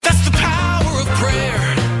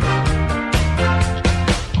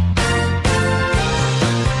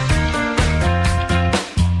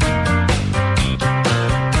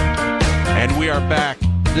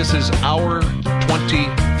This is hour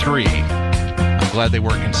 23. I'm glad they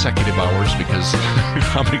weren't consecutive hours because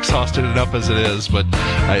I'm exhausted enough as it is, but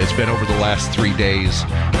it's been over the last 3 days.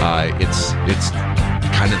 It's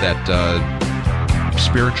kind of that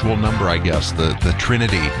spiritual number, I guess, the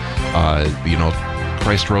Trinity.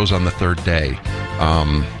 Christ rose on the third day.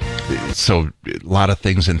 So a lot of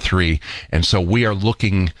things in three. And so we are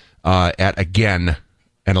looking at, again,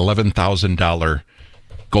 an $11,000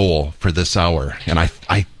 goal for this hour. And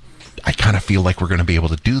I kind of feel like we're going to be able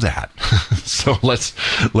to do that. So let's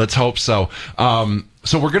hope so.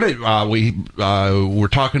 So we're going to, we're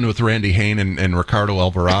talking with Randy Hain and Ricardo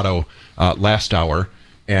Alvarado last hour.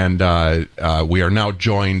 And we are now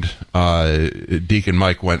joined, Deacon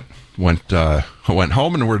Mike went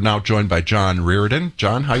home, and we're now joined by John Riordan.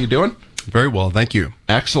 John, how you doing? Very well, thank you.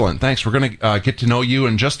 Excellent, thanks. We're going to get to know you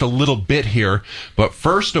in just a little bit here, but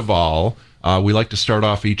first of all, we like to start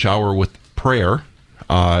off each hour with prayer,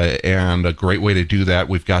 and a great way to do that,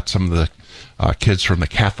 we've got some of the kids from the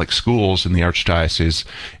Catholic schools in the Archdiocese,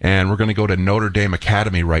 and we're going to go to Notre Dame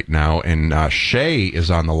Academy right now, and Shay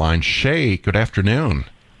is on the line. Shay, good afternoon.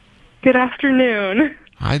 Good afternoon.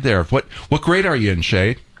 Hi there. What grade are you in,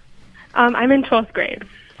 Shay? I'm in 12th grade.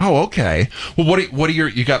 Oh, okay. Well, what are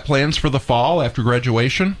you got plans for the fall after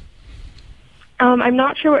graduation? I'm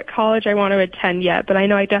not sure what college I want to attend yet, but I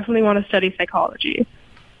know I definitely want to study psychology.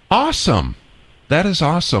 Awesome. That is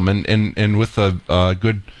awesome. And with a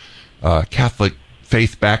good Catholic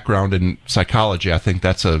faith background in psychology, I think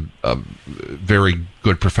that's a very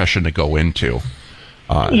good profession to go into.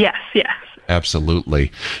 Yes.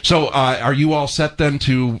 Absolutely. So are you all set then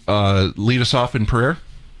to lead us off in prayer?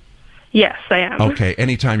 Yes, I am. Okay,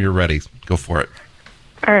 anytime you're ready, go for it.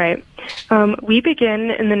 All right. We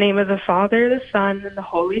begin in the name of the Father, the Son, and the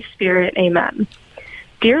Holy Spirit. Amen.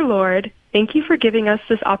 Dear Lord, thank you for giving us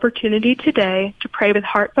this opportunity today to pray with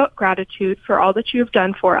heartfelt gratitude for all that you have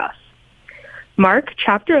done for us. Mark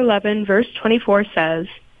chapter 11, verse 24 says,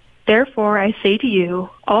 "Therefore I say to you,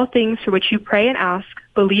 all things for which you pray and ask,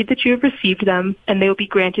 believe that you have received them, and they will be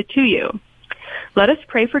granted to you." Let us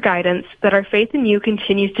pray for guidance that our faith in you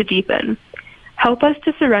continues to deepen. Help us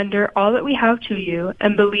to surrender all that we have to you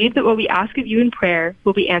and believe that what we ask of you in prayer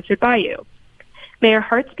will be answered by you. May our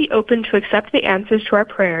hearts be open to accept the answers to our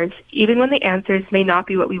prayers, even when the answers may not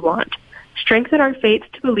be what we want. Strengthen our faith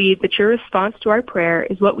to believe that your response to our prayer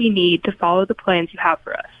is what we need to follow the plans you have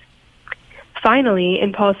for us. Finally,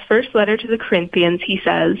 in Paul's first letter to the Corinthians, he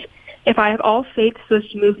says, "If I have all faith so as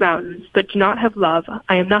to move mountains, but do not have love,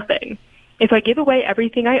 I am nothing. If I give away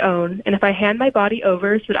everything I own, and if I hand my body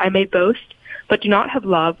over so that I may boast, but do not have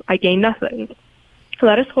love, I gain nothing."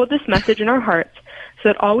 Let us hold this message in our hearts, so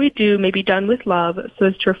that all we do may be done with love, so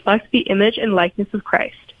as to reflect the image and likeness of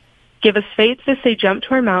Christ. Give us faith to say jump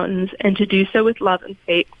to our mountains, and to do so with love and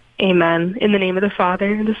faith. Amen. In the name of the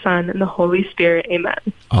Father, and the Son, and the Holy Spirit. Amen.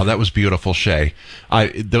 Oh, that was beautiful, Shay.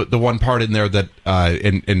 The one part in there that,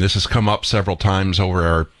 and this has come up several times over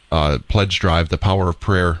our pledge drive, the Power of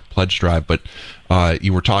Prayer pledge drive, but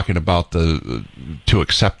you were talking about to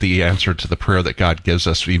accept the answer to the prayer that God gives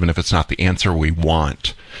us, even if it's not the answer we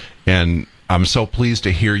want. And I'm so pleased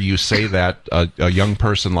to hear you say that, a young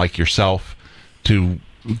person like yourself, to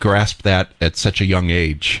grasp that at such a young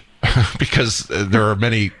age, because there are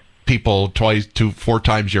many people 4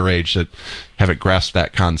 times your age that haven't grasped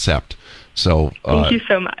that concept. So thank you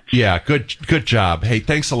so much. Yeah, good job. Hey,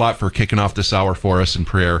 thanks a lot for kicking off this hour for us in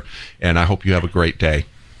prayer, and I hope you have a great day.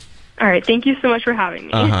 All right, thank you so much for having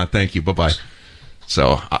me. Thank you. Bye-bye.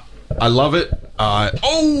 So I love it.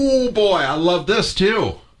 Oh boy, I love this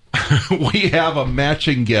too. We have a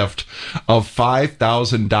matching gift of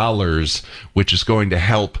 $5,000, which is going to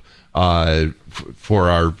help for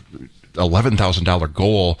our $11,000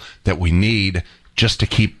 goal that we need just to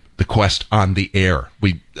keep the quest on the air.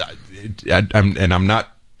 I'm not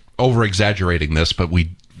over-exaggerating this, but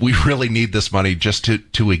we really need this money just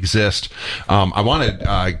to exist. I want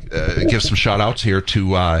to give some shout-outs here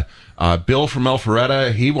to Bill from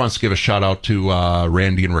Alpharetta. He wants to give a shout-out to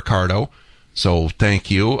Randy and Ricardo, so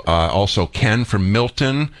thank you. Also Ken from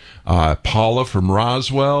Milton, Paula from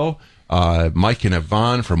Roswell, Mike and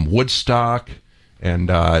Yvonne from Woodstock,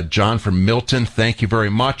 and John from Milton. Thank you very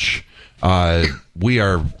much. We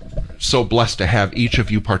are so blessed to have each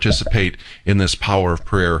of you participate in this Power of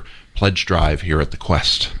Prayer pledge drive here at the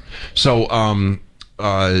Quest. So,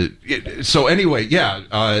 anyway,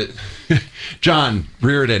 John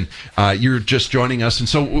Riordan, you're just joining us, and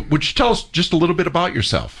so would you tell us just a little bit about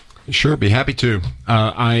yourself? Sure, be happy to.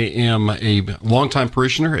 I am a longtime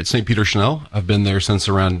parishioner at St. Peter Chanel. I've been there since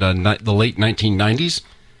around the late 1990s.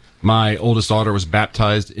 My oldest daughter was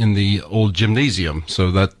baptized in the old gymnasium,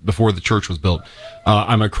 so that before the church was built.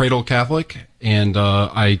 I'm a cradle Catholic, and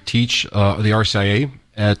I teach the RCIA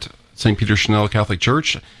at St. Peter Chanel Catholic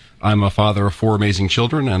Church. I'm a father of 4 amazing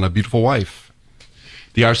children and a beautiful wife.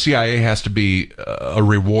 The RCIA has to be a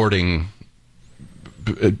rewarding.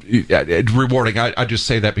 I just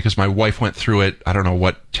say that because my wife went through it, I don't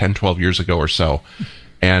know, 10, 12 years ago or so.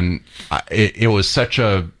 And it was such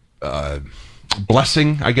a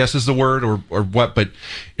blessing, I guess is the word, or what. But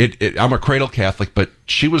I'm a cradle Catholic, but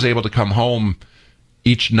she was able to come home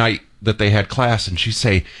each night that they had class, and she'd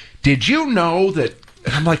say, "Did you know that?"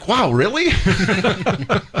 And I'm like, wow, really?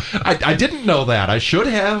 I didn't know that. I should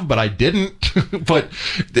have, but I didn't. But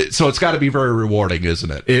so it's got to be very rewarding, isn't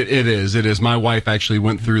it? It is. It is. My wife actually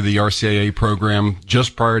went through the RCIA program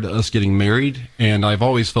just prior to us getting married, and I've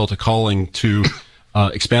always felt a calling to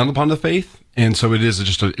expand upon the faith. And so it is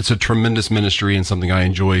it's a tremendous ministry and something I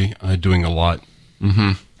enjoy doing a lot.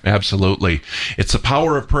 Mm-hmm. Absolutely. It's the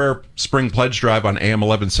Power of Prayer Spring Pledge Drive on AM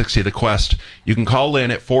 1160 The Quest. You can call in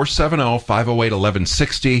at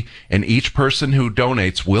 470-508-1160, and each person who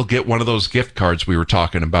donates will get one of those gift cards we were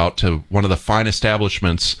talking about to one of the fine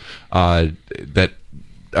establishments that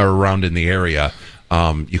are around in the area.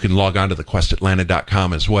 You can log on to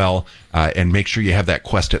thequestatlanta.com as well, and make sure you have that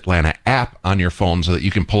Quest Atlanta app on your phone so that you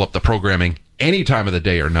can pull up the programming any time of the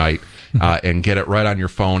day or night. And get it right on your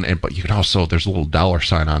phone. But you can also, there's a little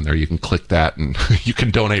 $sign on there. You can click that, and you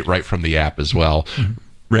can donate right from the app as well.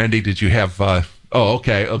 Randy, did you have?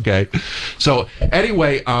 Okay. So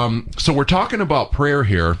anyway, so we're talking about prayer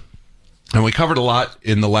here, and we covered a lot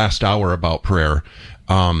in the last hour about prayer.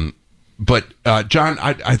 But John,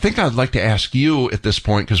 I think I'd like to ask you at this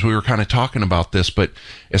point, because we were kind of talking about this. But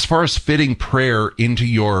as far as fitting prayer into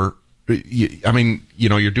your, I mean,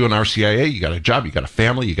 you're doing RCIA, you got a job, you got a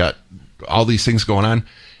family, you got all these things going on.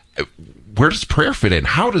 Where does prayer fit in?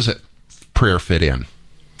 How does prayer fit in?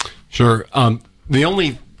 Sure. The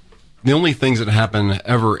only things that happen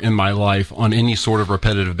ever in my life on any sort of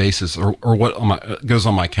repetitive basis or what goes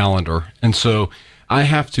on my calendar. And so I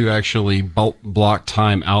have to actually block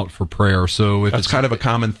time out for prayer. So if that's kind of a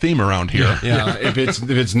common theme around here. Yeah. If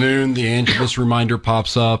it's noon, the Angelus reminder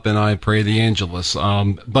pops up and I pray the Angelus.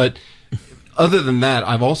 But other than that,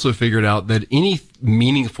 I've also figured out that any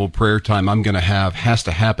meaningful prayer time I'm going to have has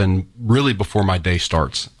to happen really before my day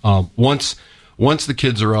starts. Once the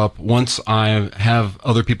kids are up, once I have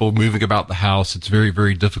other people moving about the house, it's very,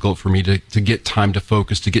 very difficult for me to get time to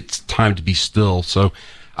focus, to get time to be still. So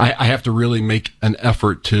I have to really make an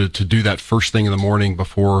effort to do that first thing in the morning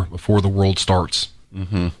before the world starts.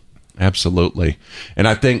 Mm-hmm. Absolutely. And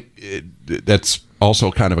I think that's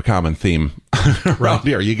also kind of a common theme around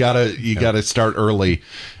here. You gotta start early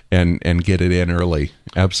and get it in early.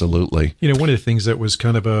 Absolutely. One of the things that was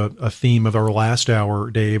kind of a theme of our last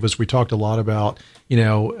hour, Dave, was we talked a lot about,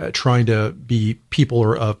 trying to be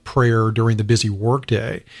people of prayer during the busy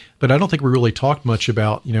workday. But I don't think we really talked much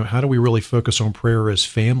about, how do we really focus on prayer as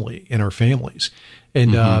family in our families?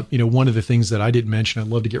 And, one of the things that I didn't mention, I'd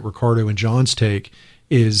love to get Ricardo and John's take,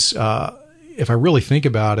 is if I really think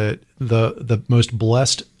about it, the most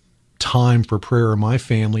blessed time for prayer in my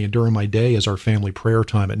family and during my day is our family prayer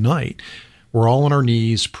time at night. We're all on our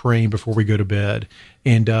knees praying before we go to bed.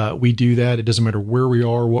 And we do that. It doesn't matter where we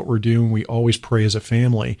are, what we're doing. We always pray as a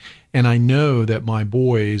family. And I know that my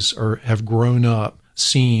boys have grown up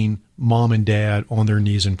seeing mom and dad on their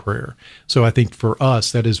knees in prayer. So I think for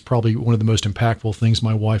us, that is probably one of the most impactful things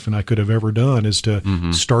my wife and I could have ever done, is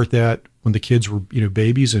to start that when the kids were,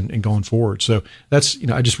 babies and going forward. So that's,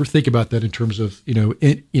 I just think about that in terms of,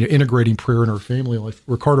 integrating prayer in our family life.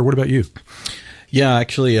 Ricardo, what about you? Yeah,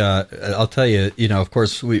 actually, I'll tell you, of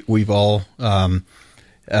course, we've all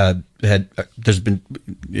there's been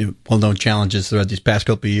well-known challenges throughout these past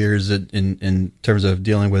couple of years in terms of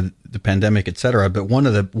dealing with the pandemic, et cetera. But one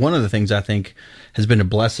of the things I think has been a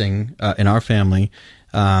blessing in our family,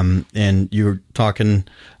 and you were talking,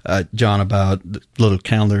 John, about the little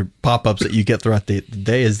calendar pop-ups that you get throughout the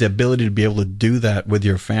day, is the ability to be able to do that with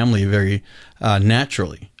your family very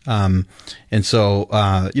naturally. And so,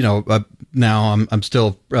 now I'm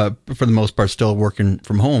still, for the most part, still working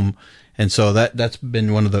from home. And so that's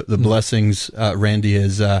been one of the blessings, Randy,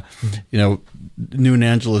 is, noon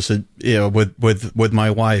Angelus, with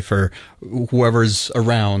my wife or whoever's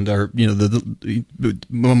around, or, the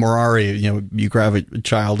memorare, you grab a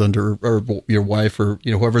child under, or your wife, or,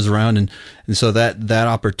 whoever's around. And so that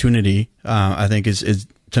opportunity, I think is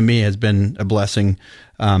to me has been a blessing,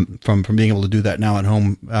 from being able to do that now at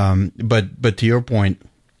home. But to your point,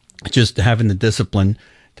 just having the discipline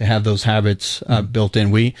to have those habits built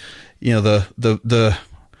in. We, the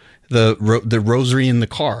the rosary in the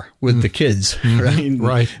car with the kids, right?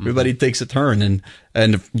 Right. Everybody takes a turn,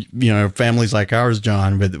 and families like ours,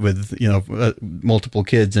 John, with multiple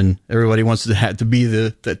kids, and everybody wants to have to be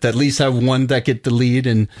to at least have one that get the lead,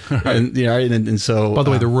 and so. By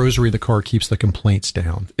the way, the rosary in the car keeps the complaints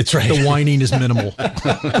down. It's right. The whining is minimal.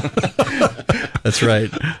 That's right.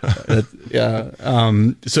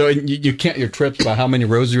 So you can't your trips by how many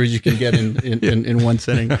rosaries you can get in one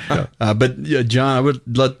sitting. But John, I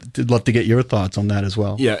would love to get your thoughts on that as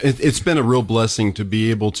well. Yeah, it's been a real blessing to be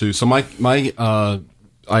able to. So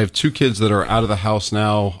I have 2 kids that are out of the house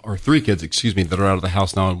now, or 3 kids, that are out of the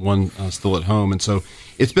house now, and one still at home. And so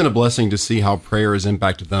it's been a blessing to see how prayer has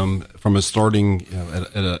impacted them from a starting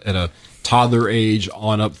at a toddler age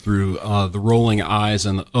on up through the rolling eyes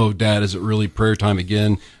and Dad, is it really prayer time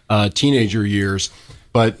again? Teenager years,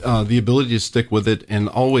 but the ability to stick with it and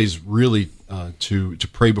always really to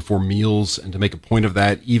pray before meals and to make a point of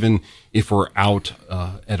that, even if we're out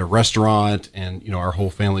at a restaurant and our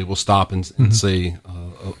whole family will stop and say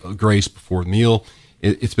a grace before the meal.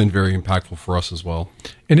 It's been very impactful for us as well.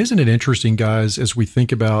 And isn't it interesting, guys, as we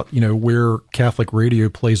think about, where Catholic radio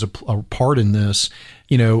plays a part in this?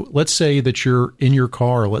 Let's say that you're in your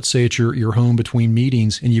car, let's say it's your home between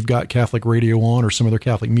meetings and you've got Catholic radio on or some other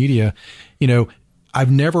Catholic media. I've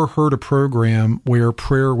never heard a program where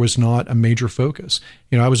prayer was not a major focus.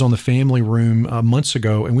 I was on the Family Room months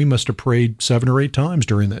ago, and we must have prayed 7 or 8 times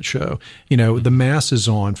during that show. The Mass is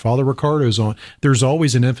on, Father Ricardo's on. There's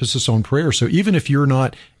always an emphasis on prayer. So even if you're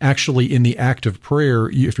not actually in the act of prayer,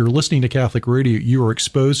 if you're listening to Catholic radio, you are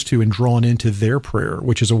exposed to and drawn into their prayer,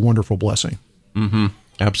 which is a wonderful blessing. Mm-hmm.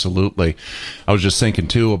 Absolutely. I was just thinking,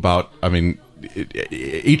 too, about,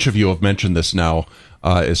 each of you have mentioned this now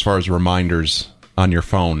as far as reminders on your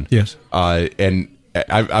phone. Yes. And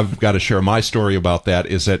I've got to share my story about that,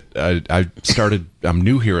 is that I'm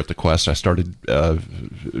new here at the Quest. I started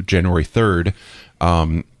January 3rd,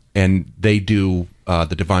 and they do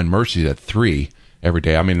the Divine Mercy at 3 every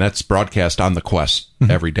day. That's broadcast on the Quest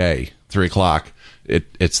every day, 3 o'clock.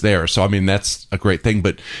 It's there. So, that's a great thing.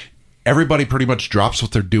 But everybody pretty much drops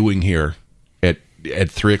what they're doing here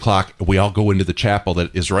at 3 o'clock. We all go into the chapel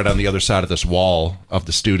that is right on the other side of this wall of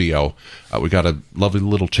the studio. We got a lovely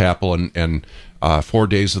little chapel, and 4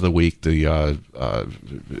 days of the week the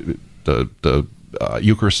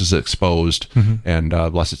Eucharist is exposed, and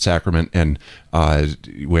Blessed Sacrament, and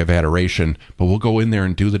we have adoration. But we'll go in there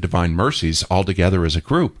and do the Divine Mercies all together as a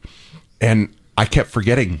group. And I kept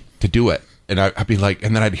forgetting to do it. And I'd be like,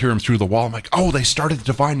 and then I'd hear him through the wall. I'm like, oh, they started the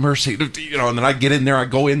Divine Mercy, and then I get in there, I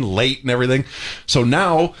go in late and everything. So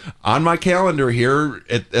now on my calendar here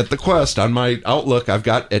at the Quest, on my Outlook, I've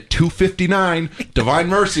got at 2:59 Divine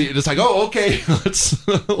Mercy. And it's like, oh, okay,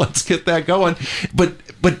 let's get that going. But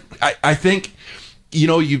I think,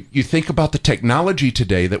 you think about the technology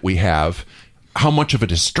today that we have, how much of a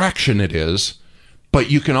distraction it is. But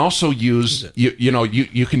you can also use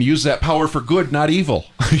you can use that power for good, not evil.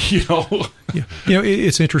 Yeah.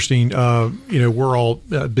 It's interesting. We're all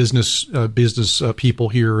business people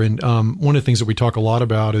here, and one of the things that we talk a lot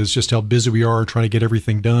about is just how busy we are trying to get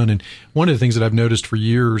everything done. And one of the things that I've noticed for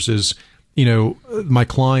years is, my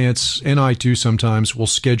clients and I too sometimes will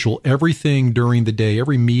schedule everything during the day,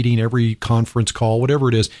 every meeting, every conference call, whatever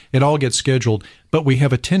it is, it all gets scheduled. But we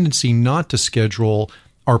have a tendency not to schedule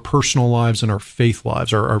our personal lives and our faith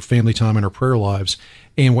lives, our family time and our prayer lives.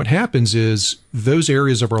 And what happens is those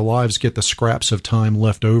areas of our lives get the scraps of time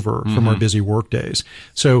left over from our busy work days.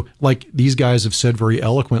 So like these guys have said very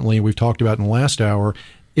eloquently, we've talked about in the last hour,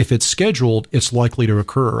 if it's scheduled, it's likely to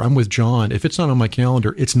occur. I'm with John. If it's not on my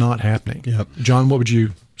calendar, it's not happening. Yep. John, what would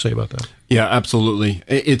you say about that? Yeah, absolutely.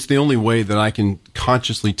 It's the only way that I can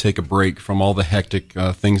consciously take a break from all the hectic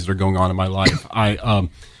things that are going on in my life.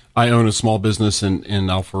 I own a small business in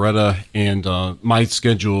Alpharetta, and my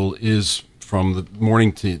schedule is from the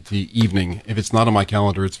morning to the evening. If it's not on my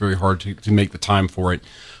calendar, it's very hard to make the time for it,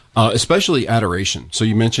 especially adoration. So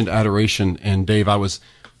you mentioned adoration, and Dave, I was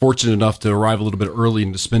fortunate enough to arrive a little bit early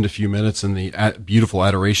and to spend a few minutes in the beautiful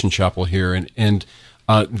adoration chapel here. And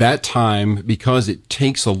that time, because it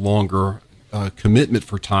takes a longer commitment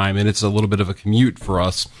for time, and it's a little bit of a commute for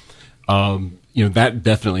us, that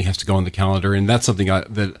definitely has to go on the calendar, and that's something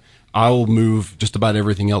that I'll move just about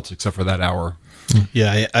everything else except for that hour.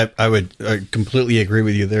 Yeah, I would completely agree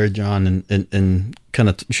with you there, John, and kind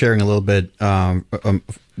of sharing a little bit. I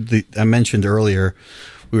mentioned earlier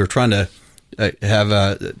we were trying to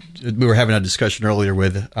we were having a discussion earlier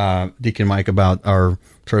with Deacon Mike about our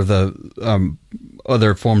sort of the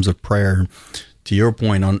other forms of prayer. To your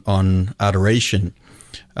point on adoration,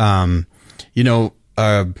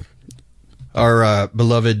 Our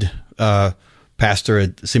beloved pastor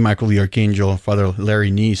at St. Michael the Archangel, Father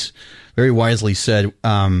Larry Neese, very wisely said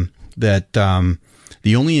that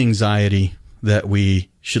the only anxiety that we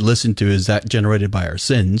should listen to is that generated by our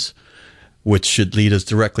sins, which should lead us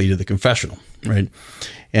directly to the confessional, right?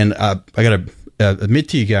 And I got to admit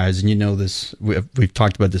to you guys, and you know this, we've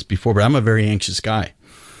talked about this before, but I'm a very anxious guy.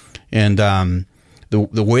 And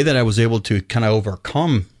the way that I was able to kind of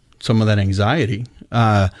overcome some of that anxiety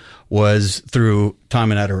was through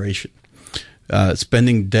time and adoration.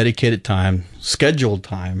 Spending dedicated time, scheduled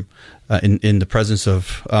time in the presence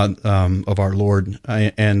of our Lord,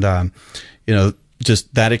 and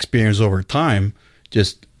just that experience over time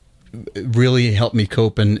just really helped me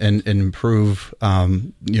cope and improve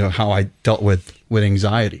how I dealt with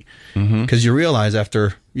anxiety, because you realize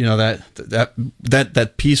after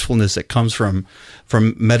that peacefulness that comes from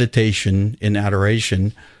meditation and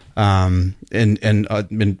adoration, and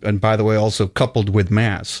by the way also coupled with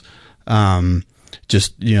Mass,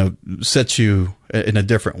 just sets you in a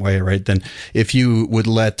different way, right? Than if you would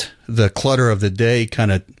let the clutter of the day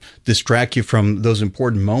kind of distract you from those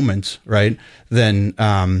important moments, right? Then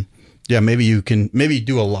maybe you can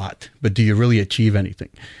do a lot, but do you really achieve anything?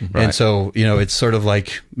 Right. And so it's sort of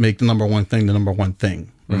like make the number one thing the number one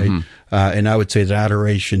thing, right? And I would say that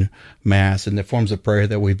adoration, Mass, and the forms of prayer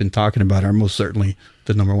that we've been talking about are most certainly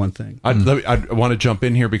the number one thing. I want to jump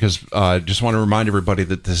in here because I just want to remind everybody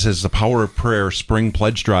that this is the Power of Prayer Spring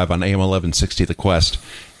Pledge Drive on AM 1160 The Quest.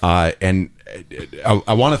 And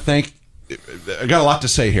I want to thank, I got a lot to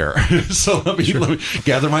say here, so let me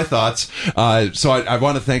gather my thoughts. So I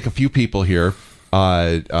want to thank a few people here.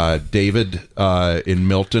 David in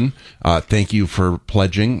Milton, thank you for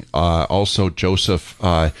pledging. Also Joseph,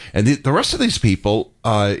 and the rest of these people,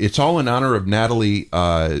 it's all in honor of Natalie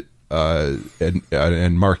and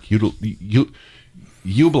Mark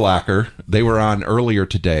Ubelacker. They were on earlier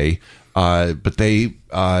today, but they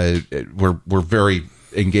were very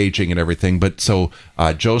engaging and everything. But so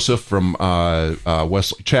Joseph from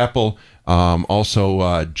Wesley Chapel,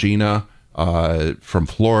 also Gina from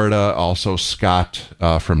Florida, also Scott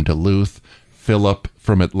from Duluth, Philip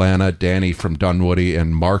from Atlanta, Danny from Dunwoody,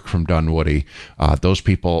 and Mark from Dunwoody. Those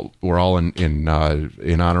people were all in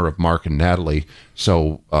honor of Mark and Natalie.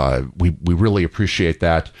 So we really appreciate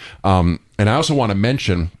that. And I also want to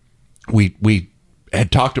mention we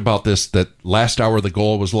had talked about this, that last hour the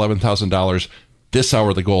goal was $11,000. This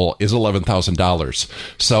hour the goal is $11,000.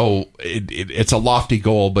 So it's a lofty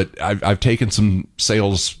goal, but I've taken some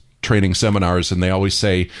sales training seminars, and they always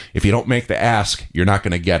say, if you don't make the ask, you're not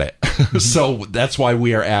going to get it. So that's why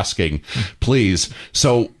we are asking, please.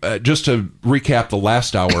 So just to recap the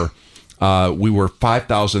last hour, we were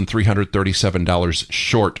 $5,337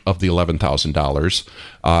 short of the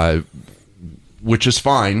 $11,000, which is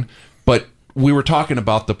fine. But we were talking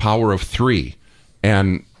about the power of three,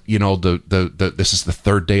 and this is the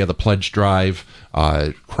third day of the pledge drive.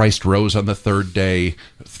 Christ rose on the third day.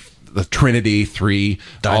 The Trinity, three,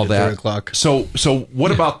 died all at that. 3 o'clock. So what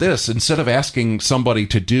about this? Instead of asking somebody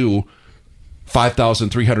to do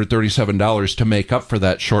 $5,337 to make up for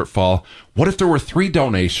that shortfall, what if there were three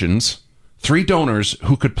donors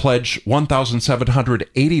who could pledge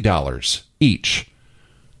 $1,780 each?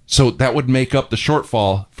 So that would make up the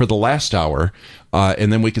shortfall for the last hour,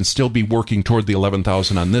 and then we can still be working toward the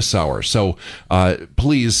 $11,000 on this hour. So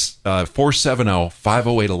please,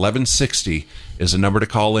 470-508-1160 is a number to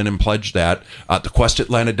call in and pledge that.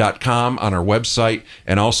 TheQuestAtlanta.com on our website,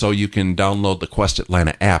 and also you can download the Quest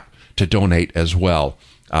Atlanta app to donate as well,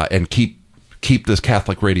 and keep this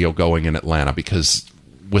Catholic radio going in Atlanta, because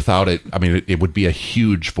without it, I mean, it would be a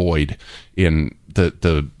huge void in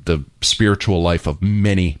the spiritual life of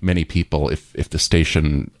many, many people if the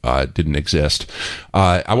station didn't exist.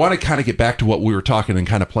 I want to kind of get back to what we were talking and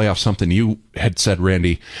kind of play off something you had said,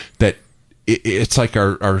 Randy, that it's like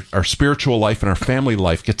our spiritual life and our family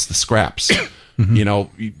life gets the scraps.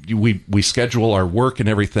 We schedule our work and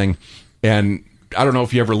everything, and I don't know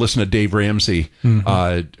if you ever listen to Dave Ramsey,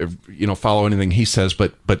 follow anything he says,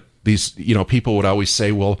 but these, people would always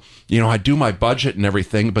say, well, I do my budget and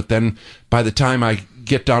everything, but then by the time I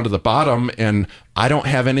get down to the bottom and I don't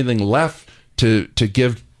have anything left to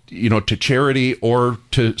give, to charity or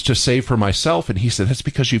to save for myself. And he said, that's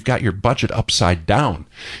because you've got your budget upside down.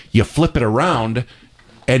 You flip it around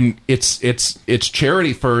and it's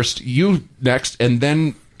charity first, you next, and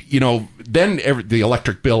then the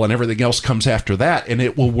electric bill and everything else comes after that, and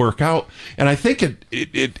it will work out. And I think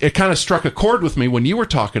it kind of struck a chord with me when you were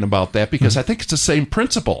talking about that, because I think it's the same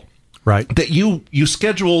principle, right? That you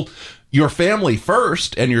schedule your family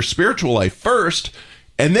first and your spiritual life first,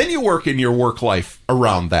 and then you work in your work life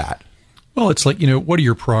around that. Well, it's like, what are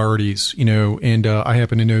your priorities? And I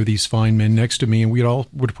happen to know these fine men next to me, and we all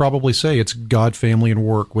would probably say it's God, family, and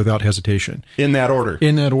work without hesitation. In that order.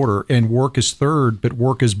 In that order. And work is third, but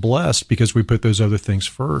work is blessed because we put those other things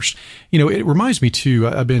first. It reminds me, too,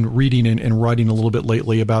 I've been reading and writing a little bit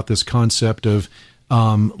lately about this concept of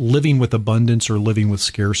living with abundance or living with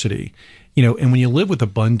scarcity. And when you live with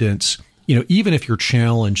abundance, even if you're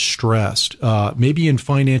challenged, stressed, maybe in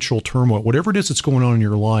financial turmoil, whatever it is that's going on in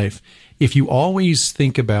your life, if you always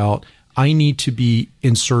think about, I need to be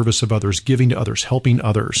in service of others, giving to others, helping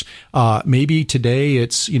others. Maybe today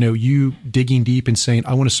it's, you digging deep and saying,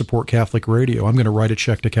 I want to support Catholic radio. I'm going to write a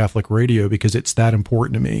check to Catholic radio because it's that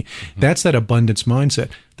important to me. Mm-hmm. That's that abundance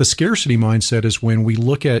mindset. The scarcity mindset is when we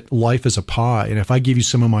look at life as a pie. And if I give you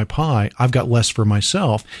some of my pie, I've got less for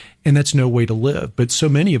myself. And that's no way to live. But so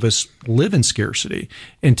many of us live in scarcity.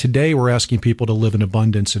 And today we're asking people to live in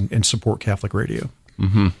abundance and support Catholic radio.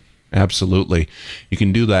 Mm-hmm. Absolutely. You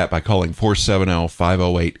can do that by calling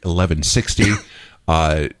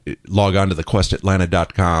 470-508-1160. Log on to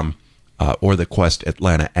thequestatlanta.com or the Quest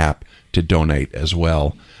Atlanta app to donate as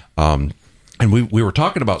well. And we were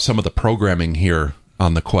talking about some of the programming here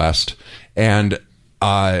on the Quest, and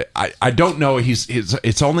I don't know.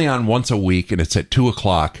 It's only on once a week, and it's at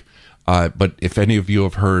 2:00. But if any of you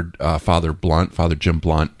have heard Father Jim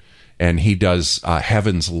Blunt, and he does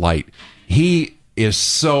Heaven's Light, he is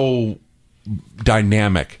so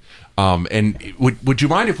dynamic. And would you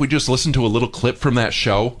mind if we just listen to a little clip from that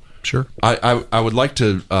show? Sure. I would like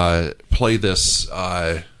to play this.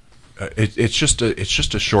 It's just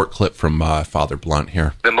a short clip from Father Blunt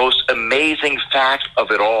here. The most amazing fact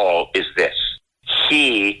of it all is this: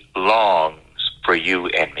 He longs for you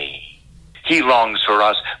and me. He longs for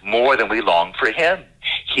us more than we long for him.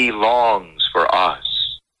 He longs for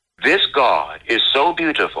us. This God is so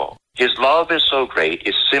beautiful. His love is so great,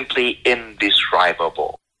 it's simply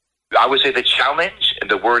indescribable. I would say the challenge, and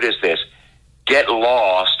the word is this: get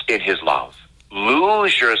lost in his love.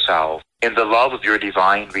 Lose yourself in the love of your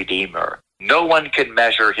divine Redeemer. No one can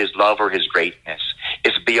measure his love or his greatness.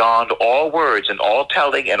 It's beyond all words and all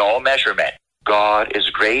telling and all measurement. God is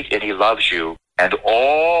great and he loves you, and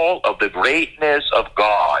all of the greatness of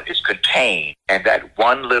God is contained in that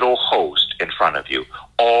one little host in front of you.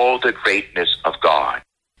 All the greatness of God.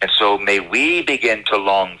 And so may we begin to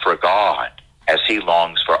long for God as he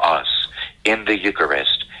longs for us in the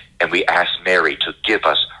Eucharist. And we ask Mary to give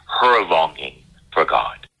us her longing for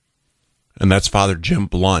God. And that's Father Jim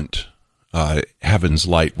Blunt, Heaven's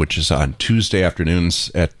Light, which is on Tuesday afternoons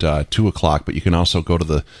at 2:00. But you can also go to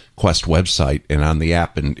the Quest website and on the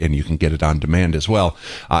app, and you can get it on demand as well.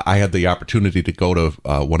 I had the opportunity to go to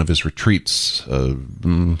one of his retreats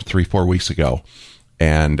 3-4 weeks ago.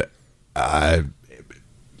 And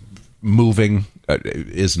moving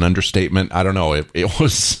is an understatement. I don't know. It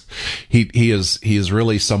was. He is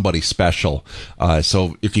really somebody special.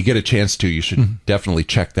 So if you get a chance to, you should definitely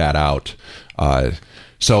check that out. And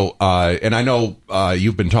I know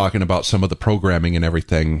you've been talking about some of the programming and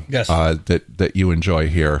everything. Yes. That you enjoy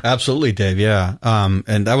here. Absolutely, Dave. Yeah.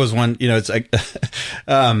 And that was one. It's like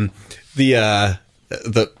the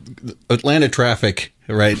Atlanta traffic.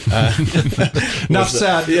 Right. Enough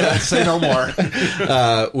said. Yeah. Say no more.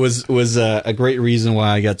 Was a great reason why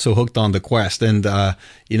I got so hooked on the Quest, and the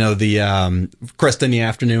Quest in the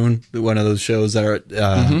Afternoon, one of those shows that are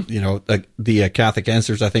the Catholic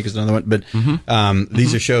Answers, I think is another one. But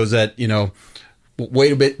these are shows that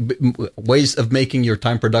ways of making your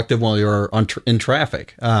time productive while you're in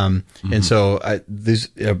traffic. And so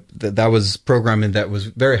that was programming that was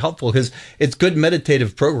very helpful because it's good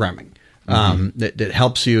meditative programming. That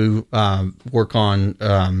helps you work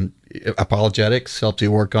on apologetics, helps you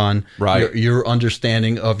work on your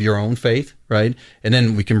understanding of your own faith, right? And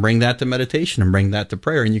then we can bring that to meditation and bring that to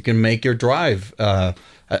prayer, and you can make your drive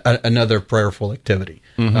another prayerful activity.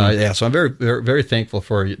 So I'm very, very, very thankful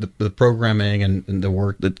for the programming and the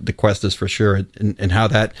work that the Quest is for sure, and how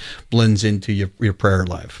that blends into your prayer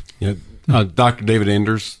life. Yeah, Dr. David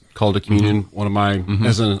Anders, Call to Communion, one of my,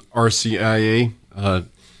 as an RCIA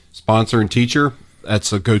sponsor and teacher,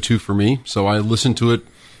 that's a go-to for me. So I listen to it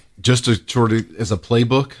just to sort of as a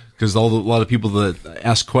playbook, because a lot of people that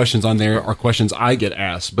ask questions on there are questions I get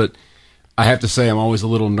asked. But I have to say, I'm always a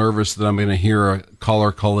little nervous that I'm going to hear a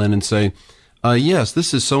caller call in and say, yes,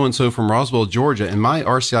 this is so-and-so from Roswell, Georgia, and my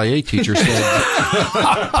RCIA teacher said...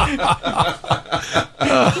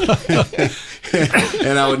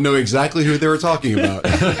 and I would know exactly who they were talking about.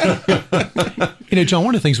 John,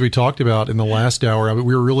 one of the things we talked about in the last hour,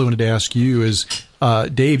 we really wanted to ask you is,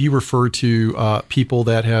 Dave, you refer to people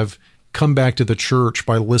that have come back to the church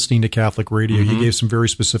by listening to Catholic radio. You gave some very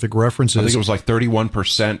specific references. I think it was like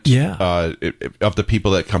 31% of the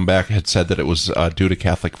people that come back had said that it was due to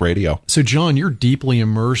Catholic radio. So, John, you're deeply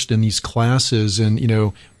immersed in these classes, and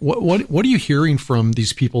what are you hearing from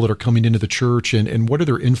these people that are coming into the church, and what are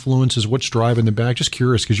their influences? What's driving them back? Just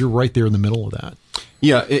curious, because you're right there in the middle of that.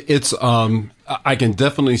 Yeah, it's. I can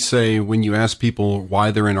definitely say when you ask people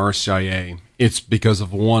why they're in RCIA, it's because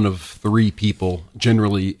of one of three people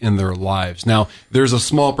generally in their lives. Now, there's a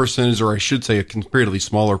small percentage, or I should say a comparatively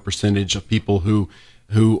smaller percentage of people who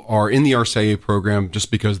are in the RCIA program just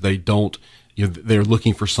because they don't, they're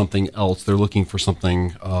looking for something else. They're looking for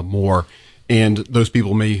something more. And those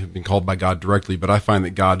people may have been called by God directly, but I find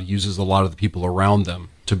that God uses a lot of the people around them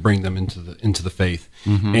to bring them into the faith.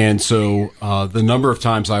 And so the number of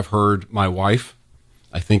times I've heard my wife,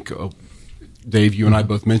 I think, Dave, you and I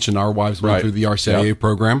both mentioned our wives went through the RCIA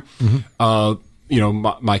program.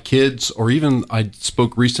 My kids, or even I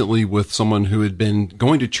spoke recently with someone who had been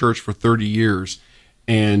going to church for 30 years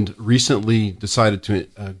and recently decided to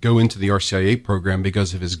go into the RCIA program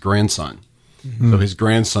because of his grandson. So his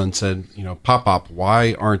grandson said, Pop,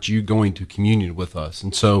 why aren't you going to communion with us?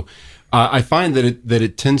 And so I find that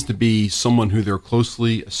it tends to be someone who they're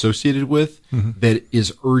closely associated with that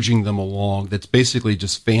is urging them along, that's basically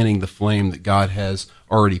just fanning the flame that God has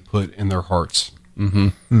already put in their hearts.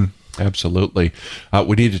 Absolutely.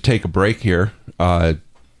 We need to take a break here, but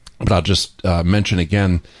I'll just mention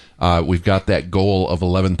again, we've got that goal of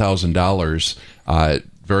 $11,000,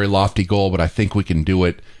 very lofty goal, but I think we can do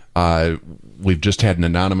it. We've just had an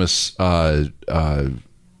anonymous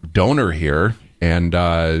donor here, and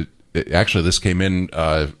actually this came in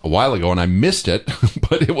a while ago, and I missed it,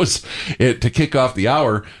 but it was to kick off the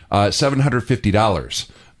hour,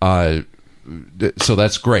 $750. So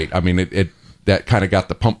that's great. I mean, that kind of got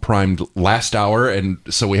the pump primed last hour, and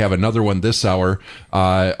so we have another one this hour.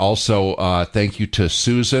 Also, thank you to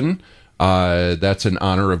Susan. That's in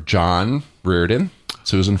honor of John Riordan.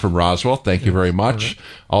 Susan from Roswell, thank you very much. Right.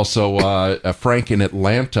 Also, Frank in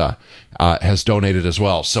Atlanta has donated as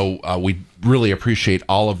well. So we really appreciate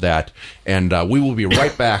all of that. And we will be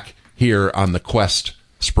right back here on the Quest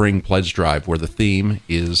Spring Pledge Drive, where the theme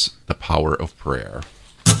is the power of prayer.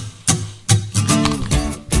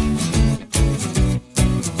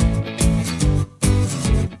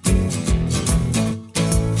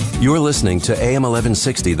 You're listening to AM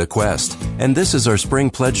 1160 The Quest, and this is our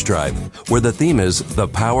Spring Pledge Drive, where the theme is the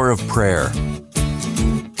power of prayer.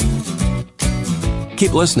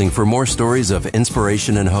 Keep listening for more stories of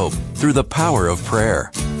inspiration and hope through the power of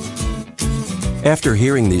prayer. After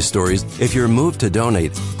hearing these stories, if you're moved to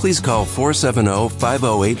donate, please call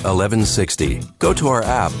 470-508-1160. Go to our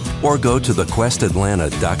app or go to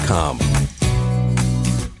thequestatlanta.com.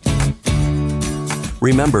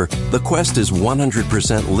 Remember, The Quest is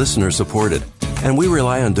 100% listener-supported, and we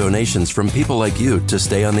rely on donations from people like you to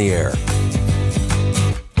stay on the air.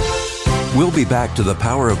 We'll be back to the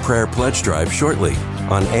Power of Prayer Pledge Drive shortly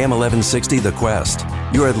on AM 1160 The Quest,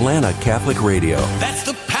 your Atlanta Catholic radio. That's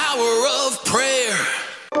the power of prayer.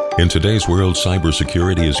 In today's world,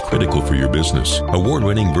 cybersecurity is critical for your business.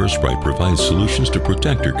 Award-winning Versprite provides solutions to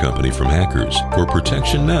protect your company from hackers. For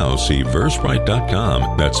protection now, see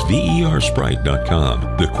Versprite.com. That's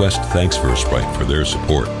VERsprite.com. The Quest thanks Versprite for their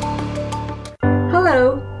support.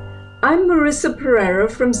 Hello, I'm Marissa Pereira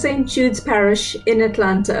from St. Jude's Parish in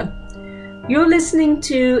Atlanta. You're listening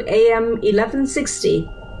to AM 1160,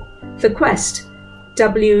 The Quest,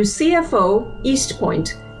 WCFO East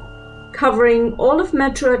Point, covering all of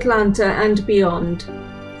Metro Atlanta and beyond.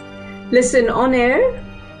 Listen on air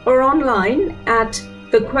or online at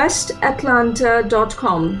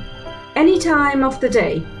thequestatlanta.com any time of the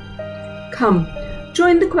day. Come,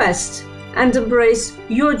 join the Quest and embrace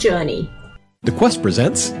your journey. The Quest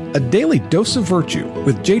presents A Daily Dose of Virtue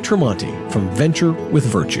with Jay Tremonti from Venture with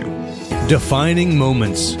Virtue. Defining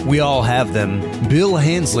moments. We all have them. Bill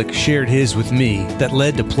Hanslick shared his with me that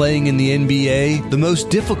led to playing in the NBA, the most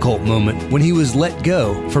difficult moment when he was let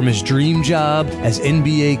go from his dream job as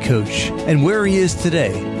NBA coach, and where he is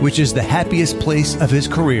today, which is the happiest place of his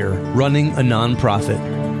career, running a nonprofit.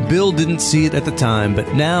 Bill didn't see it at the time,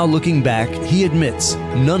 but now looking back, he admits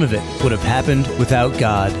none of it would have happened without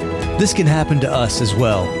God. This can happen to us as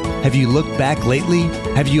well. Have you looked back lately?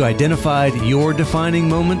 Have you identified your defining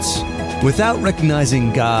moments? Without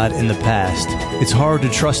recognizing God in the past, it's hard to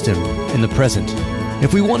trust Him in the present.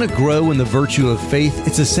 If we want to grow in the virtue of faith,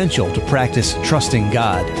 it's essential to practice trusting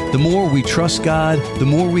God. The more we trust God, the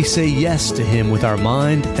more we say yes to Him with our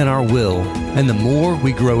mind and our will, and the more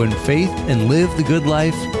we grow in faith and live the good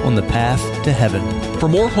life on the path to heaven. For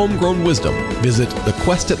more homegrown wisdom, visit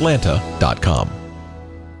thequestatlanta.com.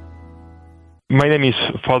 My name is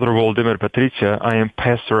Father Waldemar Patricia. I am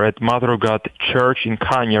pastor at Mother of God Church in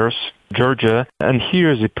Conyers, Georgia, and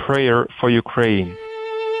here is a prayer for Ukraine.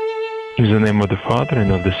 In the name of the Father,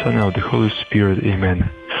 and of the Son, and of the Holy Spirit, amen.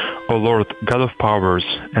 O Lord, God of powers,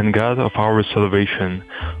 and God of our salvation,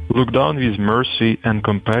 look down with mercy and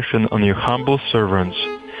compassion on your humble servants,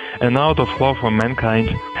 and out of love for mankind,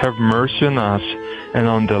 have mercy on us and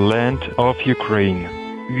on the land of Ukraine.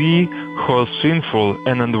 We, who are sinful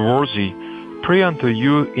and unworthy, pray unto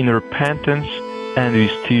you in repentance and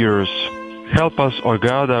with tears. Help us, O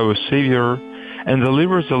God, our Savior, and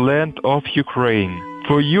deliver the land of Ukraine.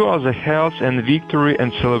 For you are the health and victory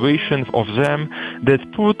and salvation of them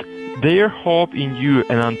that put their hope in you,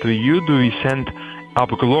 and unto you do we send up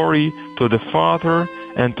glory to the Father,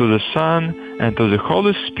 and to the Son, and to the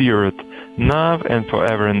Holy Spirit, now and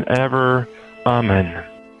forever and ever. Amen.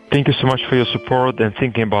 Thank you so much for your support and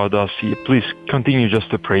thinking about us. Please continue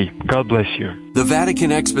just to pray. God bless you. The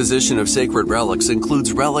Vatican Exposition of Sacred Relics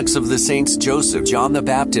includes relics of the saints Joseph, John the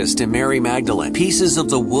Baptist, and Mary Magdalene, pieces of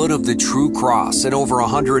the wood of the true cross, and over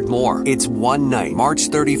 100 more. It's one night, March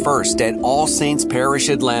 31st at All Saints Parish,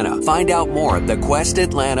 Atlanta. Find out more at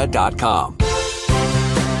thequestatlanta.com.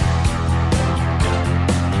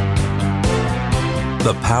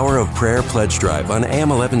 The Power of Prayer Pledge Drive on AM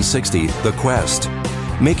 1160, The Quest.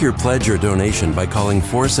 Make your pledge or donation by calling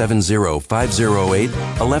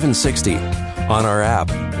 470-508-1160 on our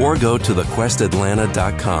app or go to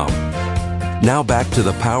thequestatlanta.com. Now back to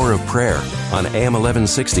the Power of Prayer on AM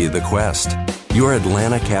 1160 The Quest, your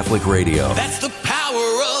Atlanta Catholic Radio. That's the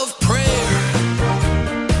power of prayer.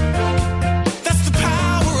 That's the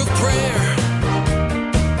power of prayer.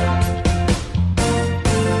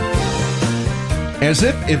 As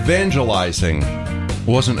if evangelizing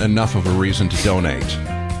wasn't enough of a reason to donate.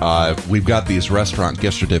 We've got these restaurant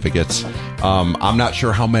gift certificates. I'm not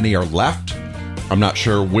sure how many are left. I'm not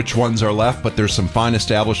sure which ones are left, but there's some fine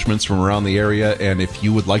establishments from around the area, and if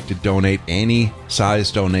you would like to donate, any size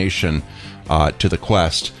donation to the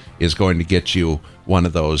Quest is going to get you one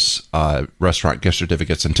of those restaurant gift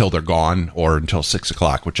certificates until they're gone, or until 6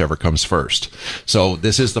 o'clock, whichever comes first. So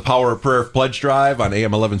this is the Power of Prayer Pledge Drive on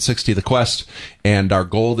AM 1160 The Quest, and our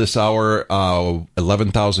goal this hour,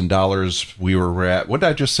 $11,000. We were at, what did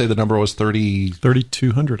I just say the number was?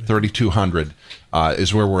 3,200. 3,200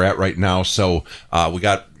 is where we're at right now. So we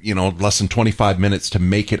got, less than 25 minutes to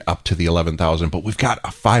make it up to the 11,000, but we've got a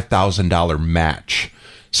 $5,000 match.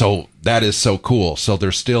 So that is so cool. So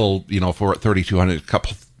there's still, if we're at 3,200,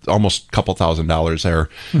 almost a couple $1,000 there.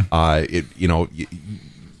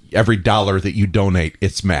 Every dollar that you donate,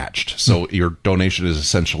 it's matched. So your donation is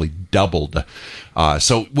essentially doubled.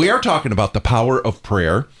 So we are talking about the power of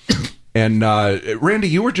prayer. And Randy,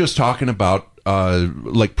 you were just talking about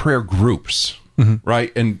like prayer groups. Mm-hmm.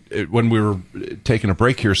 Right, and when we were taking a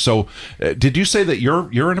break here, so did you say that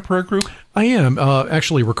you're in a prayer group? I am.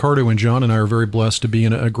 Actually, Ricardo and John and I are very blessed to be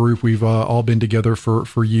in a group. We've all been together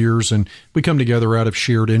for years, and we come together out of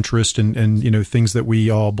shared interest and things that we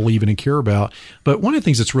all believe in and care about. But one of the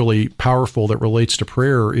things that's really powerful that relates to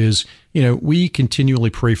prayer is, we continually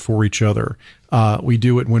pray for each other. We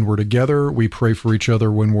do it when we're together. We pray for each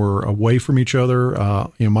other when we're away from each other.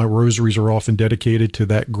 My rosaries are often dedicated to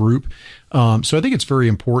that group. So I think it's very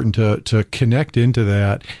important to connect into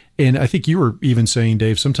that. And I think you were even saying,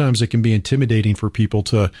 Dave, sometimes it can be intimidating for people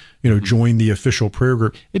to, join the official prayer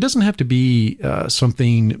group. It doesn't have to be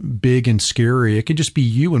something big and scary. It can just be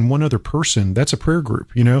you and one other person. That's a prayer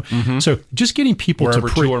group, Mm-hmm. So just getting people wherever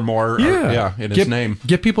to pray. Two or more, in His name.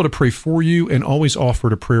 Get people to pray for you and always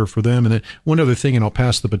offer to prayer for them. And then one other thing, and I'll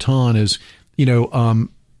pass the baton, is,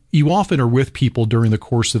 you often are with people during the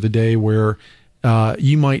course of the day where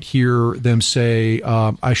you might hear them say,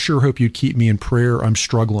 I sure hope you'd keep me in prayer. I'm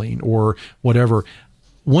struggling, or whatever.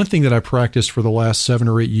 One thing that I practiced for the last 7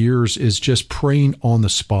 or 8 years is just praying on the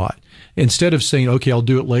spot. Instead of saying, okay, I'll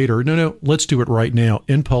do it later. No, let's do it right now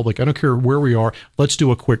in public. I don't care where we are. Let's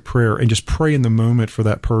do a quick prayer and just pray in the moment for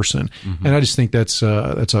that person. Mm-hmm. And I just think that's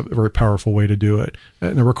a very powerful way to do it.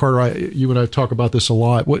 And Ricardo, you and I talk about this a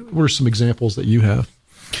lot. What are some examples that you have?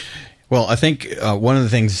 Well, I think one of the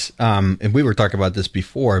things, and we were talking about this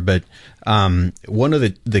before, but one of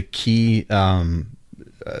the key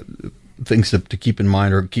things to keep in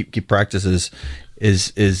mind or keep practices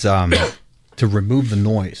is to remove the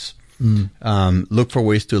noise. Look for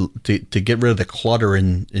ways to get rid of the clutter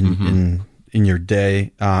in your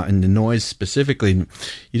day, and the noise specifically.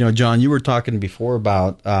 John, you were talking before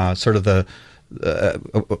about sort of the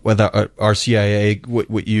with RCIA,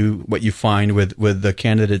 what you find with the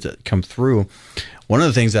candidates that come through. One of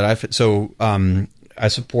the things that I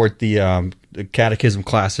support the catechism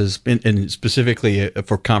classes, and specifically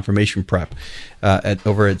for confirmation prep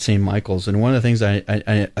over at St. Michael's. And one of the things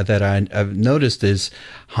I've noticed is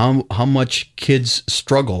how much kids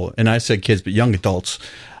struggle, and I said kids, but young adults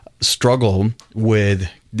struggle with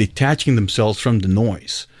detaching themselves from the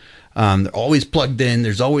noise. They're always plugged in.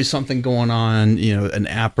 There's always something going on, an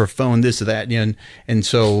app or phone, this or that. And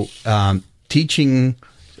so teaching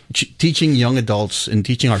young adults and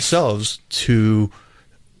teaching ourselves to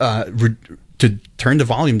turn the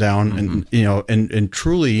volume down and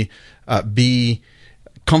truly be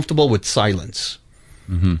comfortable with silence.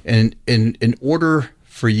 And in order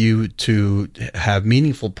for you to have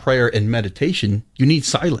meaningful prayer and meditation, you need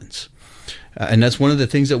silence. And that's one of the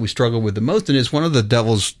things that we struggle with the most, and it's one of the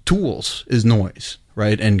devil's tools is noise,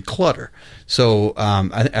 right, and clutter. So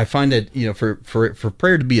I find that for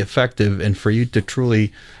prayer to be effective and for you to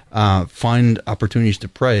truly find opportunities to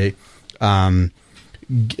pray,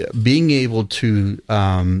 being able to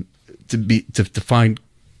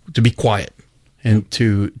be quiet and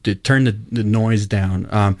to turn the noise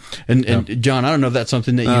down. And John, I don't know if that's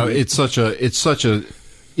something that you. It's such a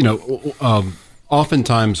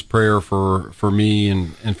oftentimes prayer for me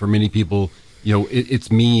and for many people,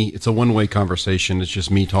 it's me. It's a one-way conversation. It's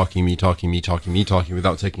just me talking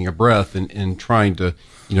without taking a breath and trying to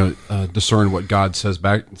discern what God says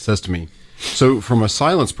to me. So from a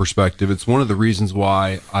silence perspective, it's one of the reasons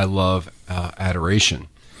why I love adoration,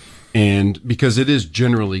 and because it is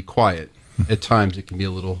generally quiet. At times it can be a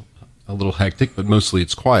little hectic, but mostly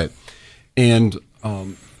it's quiet. And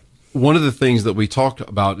one of the things that we talked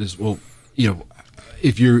about is,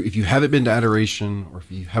 if you haven't been to adoration, or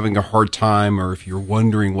if you're having a hard time, or if you're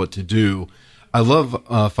wondering what to do, I love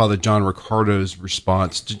Father John Ricardo's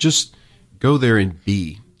response to just go there and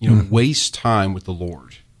be, waste time with the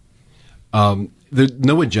Lord. There's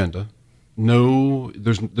no agenda. No,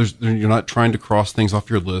 you're not trying to cross things off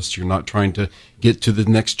your list. You're not trying to get to the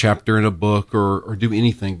next chapter in a book or do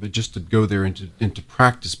anything, but just to go there and to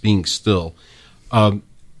practice being still.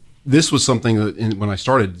 This was something that when I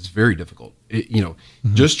started, it's very difficult.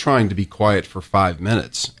 Just trying to be quiet for 5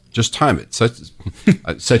 minutes. Just time it.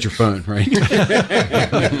 Set your phone, right?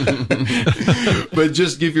 But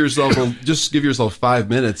just give yourself 5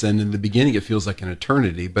 minutes, and in the beginning it feels like an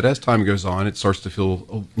eternity. But as time goes on, it starts to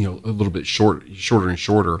feel a little bit shorter and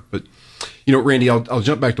shorter. But Randy, I'll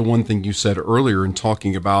jump back to one thing you said earlier in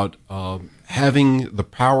talking about having the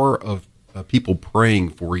power of people praying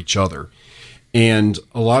for each other. And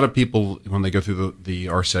a lot of people, when they go through the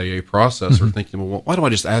RCIA process, are thinking, well, why don't I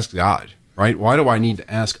just ask God? Right? Why do I need to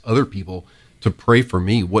ask other people to pray for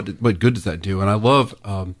me? What good does that do? And I love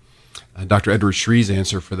Dr. Edward Shree's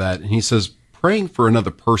answer for that. And he says, praying for another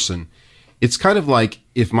person, it's kind of like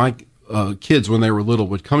if my kids, when they were little,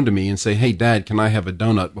 would come to me and say, hey, Dad, can I have a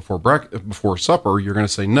donut before supper? You're going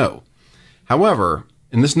to say no. However,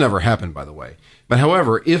 and this never happened, by the way, but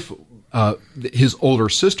however, if his older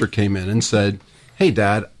sister came in and said, hey,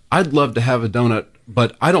 Dad, I'd love to have a donut,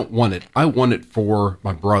 but I don't want it. I want it for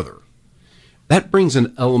my brother. That brings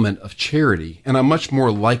an element of charity, and I'm much more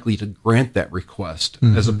likely to grant that request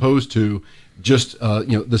as opposed to just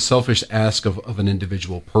the selfish ask of an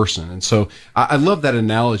individual person. And so I love that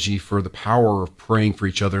analogy for the power of praying for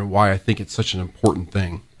each other and why I think it's such an important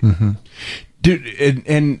thing. Dude,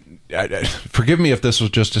 and forgive me if this was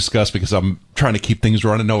just discussed because I'm trying to keep things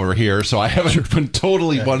running over here, so I haven't been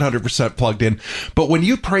totally 100% plugged in. But when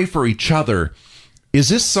you pray for each other, is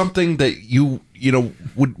this something that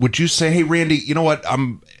would you say, hey, Randy, you know what,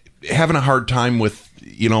 I'm having a hard time with,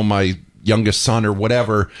 my youngest son or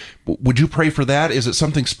whatever. Would you pray for that? Is it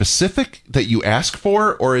something specific that you ask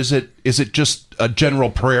for, or is it just a general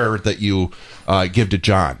prayer that you give to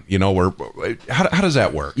John? Or how does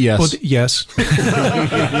that work? Yes. Well, yes.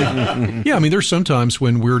 Yeah. I mean, there's sometimes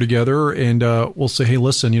when we're together and we'll say, hey,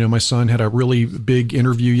 listen, my son had a really big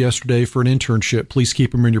interview yesterday for an internship. Please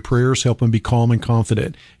keep him in your prayers. Help him be calm and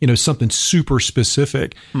confident. Something super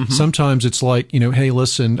specific. Sometimes it's like, hey,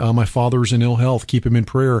 listen, my father's in ill health. Keep him in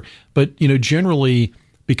prayer. But, generally,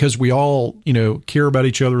 because we all, care about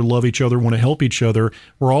each other, love each other, want to help each other,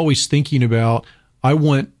 we're always thinking about, I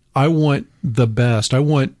want the best. I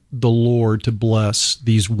want the Lord to bless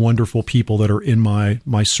these wonderful people that are in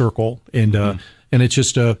my circle. And it's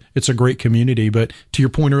just it's a great community. But to your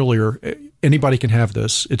point earlier, anybody can have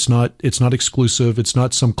this. It's not exclusive. It's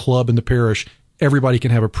not some club in the parish. Everybody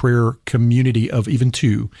can have a prayer community of even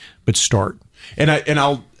 2, but start. And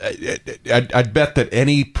I'd bet that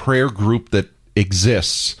any prayer group that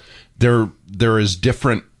exists, they're as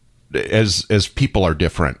different as people are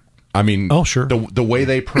different. I mean, oh sure, the way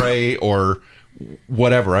they pray or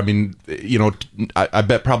whatever. I mean, I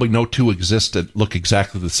bet probably no 2 exist that look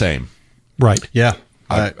exactly the same. Right. Yeah.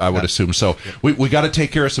 I would assume so. We got to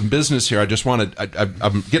take care of some business here. I just wanted.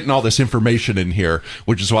 I'm getting all this information in here,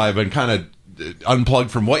 which is why I've been kind of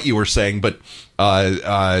unplugged from what you were saying, but got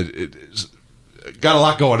a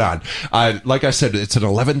lot going on. Like I said, it's an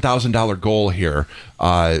 $11,000 goal here,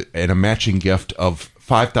 and a matching gift of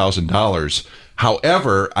 $5,000.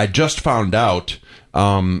 However, I just found out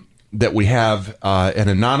that we have an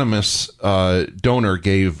anonymous donor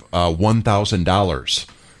gave $1,000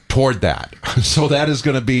 toward that. So that is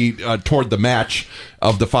going to be toward the match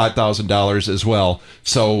of the $5,000 as well.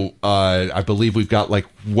 So I believe we've got maybe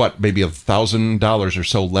 $1,000 or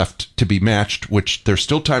so left to be matched, which there's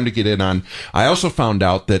still time to get in on. I also found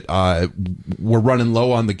out that we're running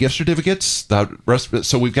low on the gift certificates.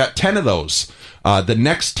 So we've got 10 of those. The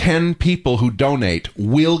next 10 people who donate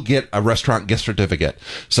will get a restaurant gift certificate.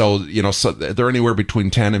 So, so they're anywhere between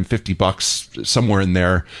 $10 and $50, somewhere in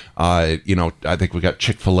there. I think we got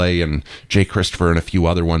Chick-fil-A and J. Christopher and a few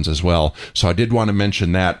other ones as well. So I did want to mention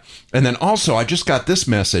that. And then also, I just got this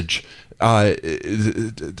message. Let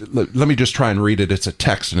me just try and read it. It's a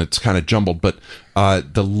text and it's kind of jumbled, but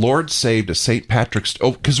the Lord saved a St. Patrick's.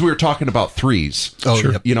 Oh, because we were talking about threes. Oh,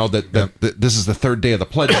 sure. Yep. This is the 3rd day of the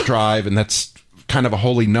pledge drive, and that's kind of a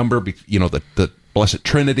holy number. The Blessed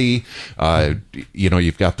Trinity.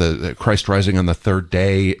 You've got the Christ rising on the 3rd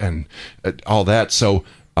day, and all that. So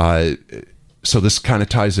this kind of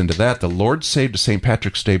ties into that. The Lord saved a St.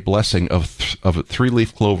 Patrick's Day blessing of a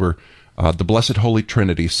 3-leaf clover. The Blessed Holy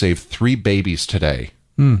Trinity saved 3 babies today.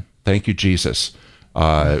 Thank you, Jesus.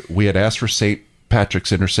 We had asked for St.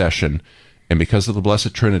 Patrick's intercession, and because of the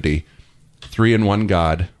Blessed Trinity, 3 in 1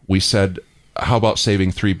 God, we said, how about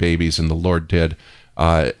saving 3 babies? And the Lord did.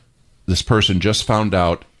 This person just found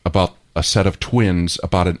out about a set of twins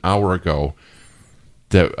about an hour ago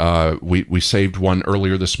that we saved one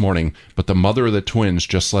earlier this morning, but the mother of the twins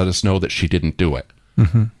just let us know that she didn't do it.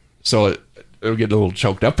 Mm-hmm. So it'll get a little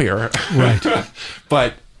choked up here. Right.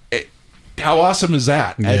 But how awesome is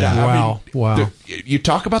that? Yeah. And, Wow. You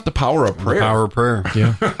talk about the power of prayer. The power of prayer.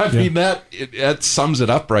 Yeah. I mean, that sums it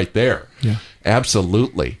up right there. Yeah.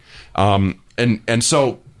 Absolutely. And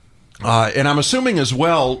so, and I'm assuming as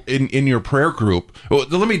well in your prayer group, well,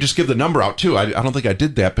 let me just give the number out too. I don't think I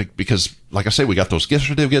did that because, like I say, we got those gift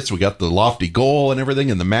certificates, we got the lofty goal and everything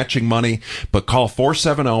and the matching money, but call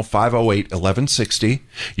 470-508-1160.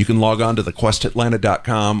 You can log on to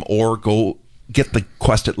thequestatlanta.com or go get the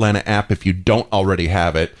Quest Atlanta app if you don't already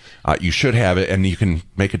have it. You should have it, and you can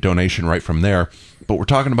make a donation right from there. But we're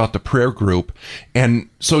talking about the prayer group. And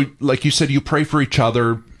so, like you said, you pray for each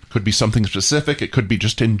other. Could be something specific. It could be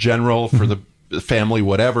just in general for the family,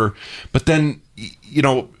 whatever. But then,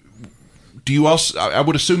 do you also, I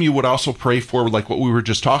would assume you would also pray for, like what we were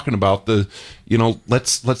just talking about,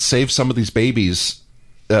 let's save some of these babies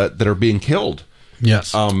that are being killed.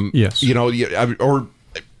 Yes. Yes. Or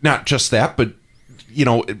not just that, but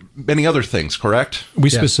many other things, correct? We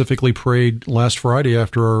specifically prayed last Friday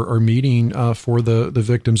after our meeting for the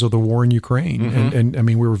victims of the war in Ukraine. Mm-hmm. And I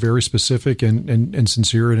mean, we were very specific and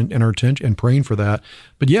sincere in our attention and praying for that.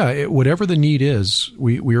 But yeah, whatever the need is,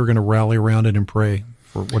 we are going to rally around it and pray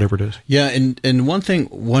for whatever it is. Yeah. And one thing,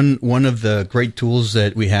 one of the great tools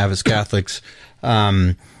that we have as Catholics,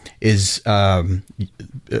 is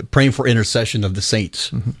praying for intercession of the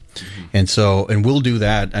saints. Mm-hmm. And we'll do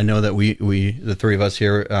that. I know that we the 3 of us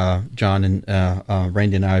here, John and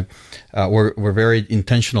Randy and I, we're very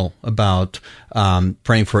intentional about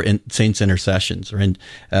praying for saints' intercessions. And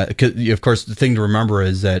of course, the thing to remember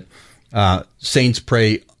is that saints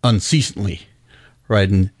pray unceasingly, right?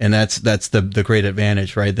 And that's the great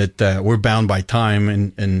advantage, right? That we're bound by time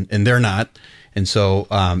and they're not. And so,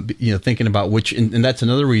 thinking about and that's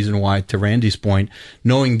another reason why, to Randy's point,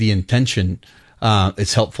 knowing the intention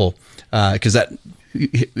is helpful, because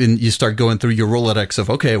you start going through your Rolodex of,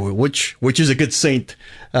 okay, well, which is a good saint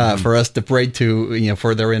for us to pray to,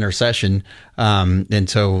 for their intercession, and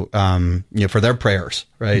so for their prayers,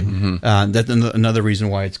 right? Mm-hmm. That's another reason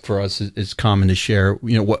why it's for us is common to share,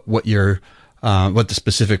 what the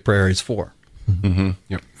specific prayer is for. Mm-hmm.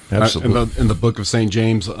 Yep. Absolutely. In the book of St.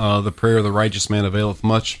 James, the prayer of the righteous man availeth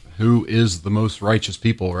much. Who is the most righteous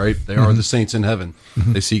people, right? They are the saints in heaven.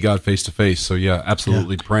 They see God face to face. So, yeah,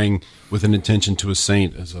 absolutely. Praying with an intention to a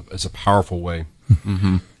saint is a powerful way.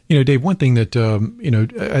 You know, Dave, one thing that,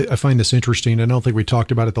 I find this interesting, I don't think we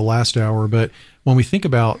talked about it the last hour, but when we think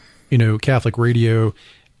about, Catholic radio,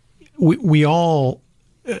 we all,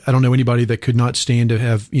 I don't know anybody that could not stand to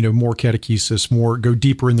have, more catechesis, go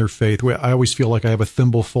deeper in their faith. I always feel like I have a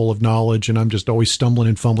thimble full of knowledge and I'm just always stumbling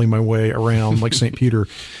and fumbling my way around like St. Peter.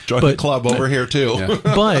 Join the club over here too. Yeah.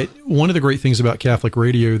 But one of the great things about Catholic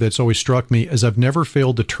radio that's always struck me is I've never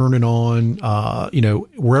failed to turn it on,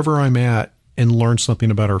 wherever I'm at, and learn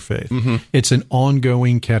something about our faith. It's an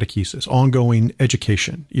ongoing catechesis, ongoing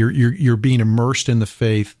education. You're being immersed in the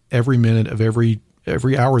faith every minute of every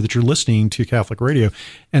hour that you're listening to Catholic radio,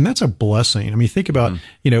 and that's a blessing. I mean, think about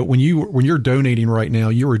when you're donating right now,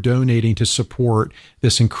 you are donating to support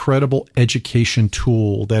this incredible education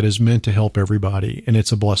tool that is meant to help everybody, and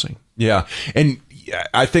it's a blessing. Yeah, and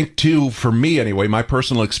I think too, for me anyway, my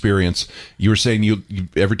personal experience, you were saying you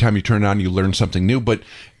every time you turn it on, you learn something new, but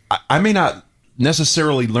I may not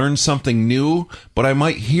necessarily learn something new, but I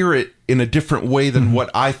might hear it in a different way than what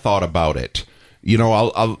I thought about it.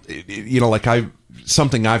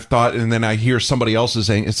 Something I've thought, and then I hear somebody else is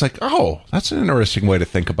saying, it's like, oh, that's an interesting way to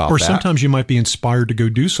think about that. Or sometimes you might be inspired to go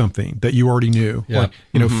do something that you already knew. Yeah.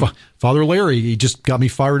 Like, Father Larry, he just got me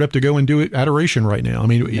fired up to go and do adoration right now. I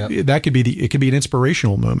mean, that could be it could be an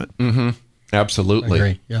inspirational moment. Absolutely. I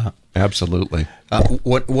agree. Yeah. Absolutely.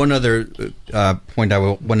 One other point I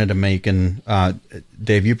wanted to make, and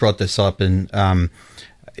Dave, you brought this up, and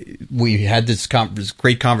we had this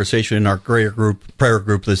great conversation in our prayer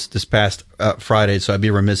group this past Friday, so I'd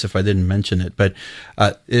be remiss if I didn't mention it. But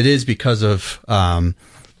it is because of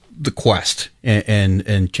the Quest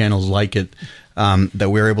and channels like it that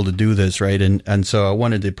we're able to do this, right? And so I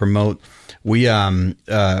wanted to promote. We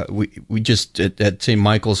just at St.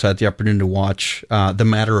 Michael's had the opportunity to watch The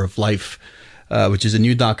Matter of Life, which is a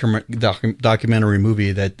new documentary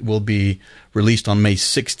movie that will be released on May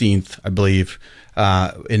 16th, I believe.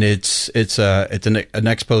 And it's an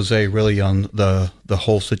expose really on the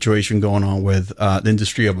whole situation going on with the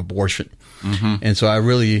industry of abortion. And so I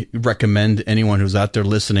really recommend anyone who's out there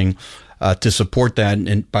listening to support that,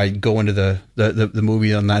 and by going to the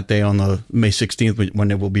movie on that day, on the May 16th,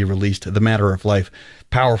 when it will be released, The Matter of Life.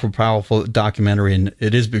 Powerful documentary, and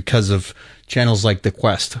it is because of channels like The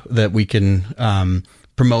Quest that we can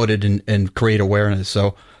promote it and create awareness.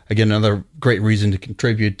 So again, another great reason to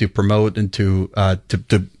contribute, to promote, and to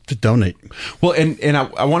donate. Well, and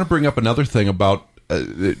I want to bring up another thing about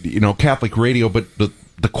Catholic radio, but the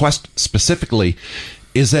Quest specifically,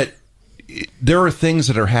 is that there are things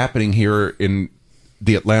that are happening here in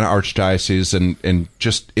the Atlanta Archdiocese and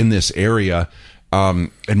just in this area.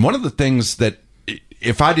 And one of the things that,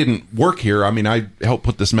 if I didn't work here, I mean, I helped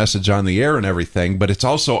put this message on the air and everything, but it's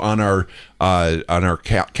also on our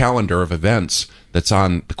calendar of events that's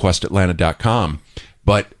on thequestatlanta.com.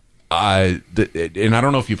 But and I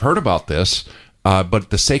don't know if you've heard about this,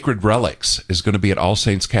 but the Sacred Relics is going to be at All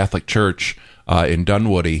Saints Catholic Church in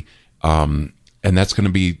Dunwoody. And that's going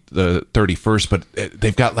to be the 31st, but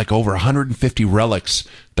they've got like over 150 relics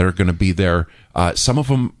that are going to be there. Some of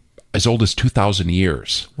them as old as 2,000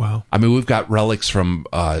 years. Wow. I mean, we've got relics from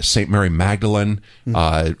St. Mary Magdalene,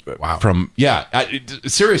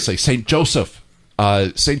 seriously, St. Joseph,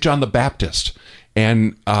 St. John the Baptist.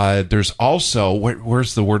 And there's also,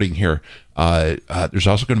 where's the wording here? There's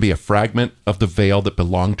also going to be a fragment of the veil that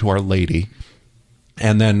belonged to Our Lady.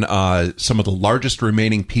 And then some of the largest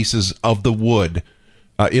remaining pieces of the wood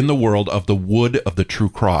in the world, of the wood of the true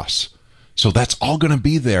cross. So that's all going to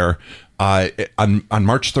be there on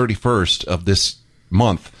March 31st of this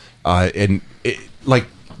month. But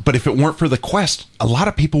if it weren't for the Quest, a lot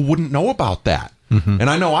of people wouldn't know about that. And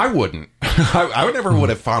I know I wouldn't. I never would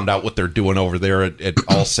have found out what they're doing over there at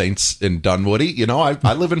All Saints in Dunwoody.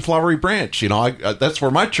 I live in Flowery Branch. That's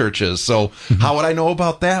where my church is. So how would I know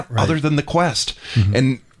about that other than the Quest?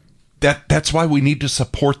 And that's why we need to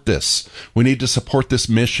support this. We need to support this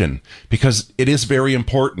mission, because it is very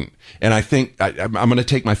important. And I think I'm going to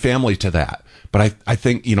take my family to that. But I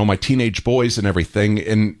think, my teenage boys and everything,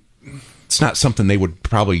 and it's not something they would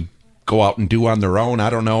probably go out and do on their own. I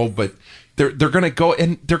don't know, but they're going to go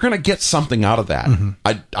and they're going to get something out of that.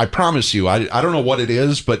 I promise you. I don't know what it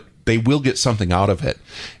is, but they will get something out of it.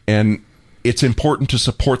 And it's important to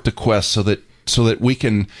support the Quest so that we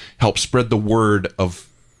can help spread the word of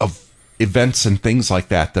events and things like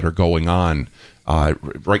that are going on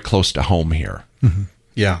right close to home here.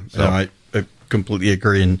 Yeah. So. completely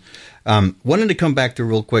agree. And wanted to come back to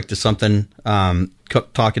real quick to something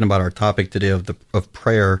talking about our topic today of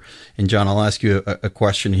prayer. And John, I'll ask you a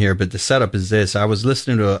question here, but the setup is this. I was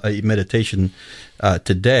listening to a meditation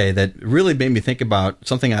today that really made me think about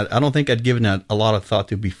something I don't think I'd given a lot of thought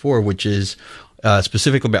to before, which is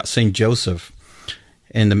specifically about St. Joseph.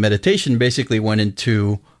 And the meditation basically went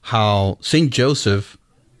into how St. Joseph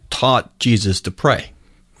taught Jesus to pray.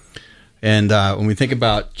 And when we think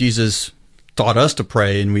about Jesus taught us to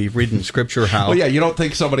pray, and we read in Scripture how... Well, yeah, you don't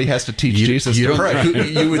think somebody has to teach Jesus to pray.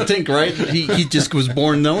 You would think, right? He just was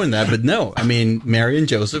born knowing that, but no. I mean, Mary and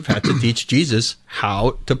Joseph had to teach Jesus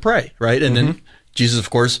how to pray, right? And then Jesus, of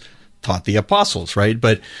course, taught the apostles, right?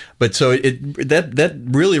 But so that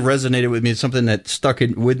really resonated with me. It's something that stuck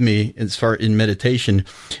with me as far in meditation.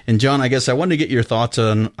 And John, I guess I wanted to get your thoughts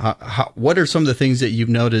on what are some of the things that you've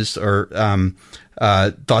noticed or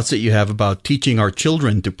thoughts that you have about teaching our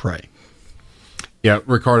children to pray. Yeah,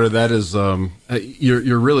 Ricardo, that is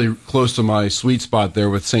you're really close to my sweet spot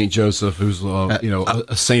there with Saint Joseph, who's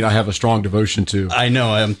a saint I have a strong devotion to. I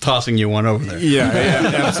know, I'm tossing you one over there.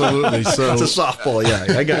 Yeah, absolutely. So it's a softball. Yeah,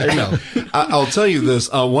 I know. I'll tell you this.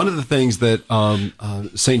 One of the things that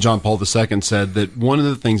Saint John Paul II said, that one of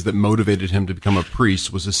the things that motivated him to become a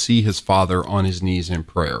priest was to see his father on his knees in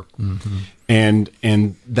prayer, and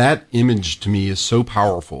that image to me is so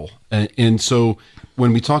powerful, and so.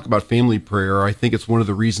 When we talk about family prayer, I think it's one of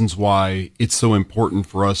the reasons why it's so important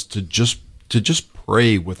for us to just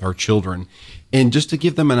pray with our children, and just to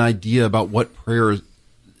give them an idea about what prayer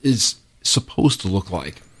is supposed to look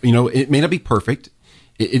like. You know, it may not be perfect.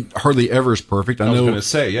 It hardly ever is perfect. I was going to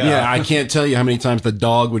say, I can't tell you how many times the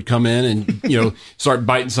dog would come in and start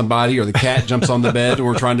biting somebody, or the cat jumps on the bed and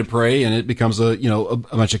we're trying to pray, and it becomes a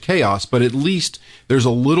bunch of chaos. But at least there's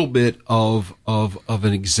a little bit of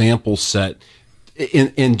an example set.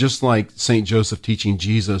 And just like St. Joseph teaching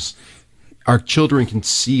Jesus, our children can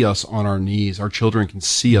see us on our knees. Our children can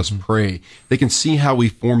see us pray. They can see how we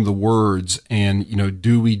form the words and,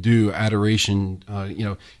 do adoration,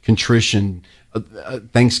 contrition,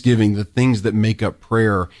 thanksgiving, the things that make up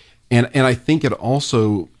prayer. And I think it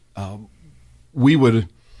also, we would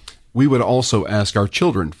also ask our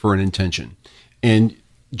children for an intention. And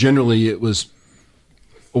generally it was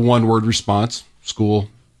a one-word response: school,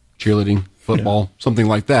 cheerleading, football, something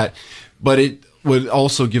like that. But it would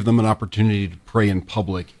also give them an opportunity to pray in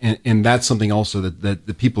public. And that's something also that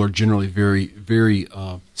the people are generally very, very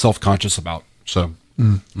self-conscious about. So,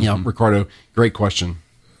 Ricardo, great question.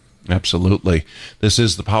 Absolutely. This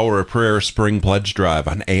is the Power of Prayer Spring Pledge Drive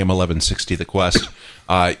on AM 1160 The Quest.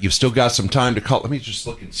 You've still got some time to call. Let me just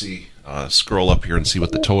look and see, scroll up here and see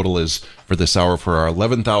what the total is for this hour for our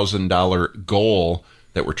 $11,000 goal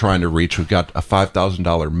that we're trying to reach. We've got a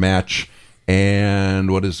 $5,000 match. And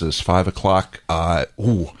what is this? 5 o'clock.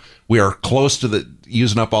 We are close to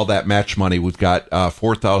using up all that match money. We've got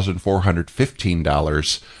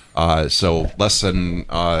 $4,415. So less than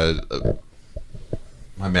my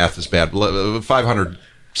math is bad. $500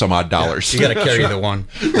 some odd dollars. You got to carry the one.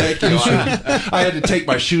 Thank you. I had to take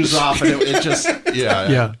my shoes off, and it just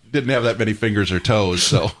didn't have that many fingers or toes.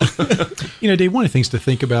 So, Dave, one of the things to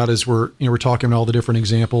think about is we're talking about all the different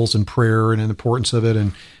examples and prayer and the importance of it,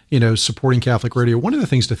 and supporting Catholic radio. One of the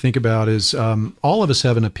things to think about is all of us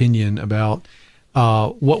have an opinion about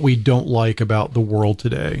what we don't like about the world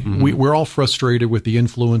today. We're all frustrated with the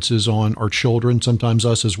influences on our children, sometimes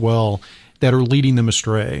us as well, that are leading them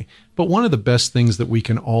astray. But one of the best things that we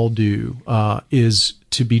can all do is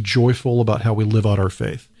to be joyful about how we live out our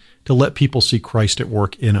faith, to let people see Christ at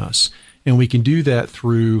work in us. And we can do that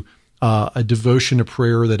through a devotion to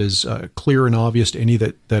prayer that is clear and obvious to any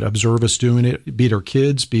that observe us doing it, be it our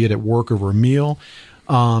kids, be it at work over a meal.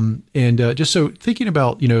 Just so thinking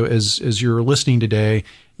about, as you're listening today,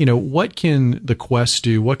 what can the Quest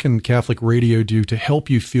do? What can Catholic Radio do to help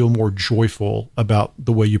you feel more joyful about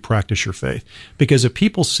the way you practice your faith? Because if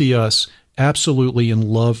people see us absolutely in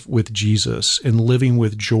love with Jesus and living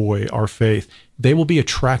with joy, our faith, they will be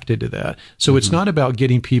attracted to that. So it's not about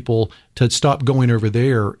getting people to stop going over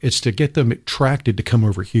there. It's to get them attracted to come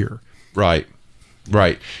over here. Right.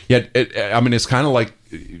 Yeah. It's kind of like,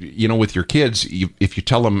 with your kids, if you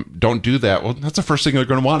tell them don't do that, well, that's the first thing they're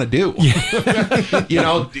going to want to do.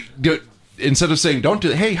 Instead of saying don't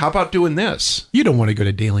do it, hey, how about doing this? You don't want to go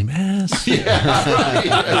to daily mass.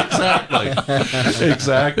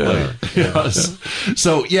 Exactly. Yes.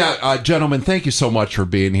 So gentlemen, thank you so much for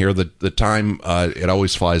being here. The time it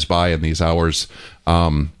always flies by in these hours,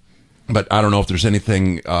 but I don't know if there's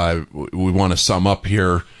anything we want to sum up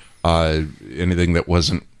here, anything that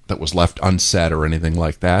was left unsaid or anything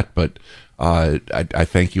like that. But I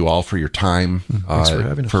thank you all for your time. Thanks for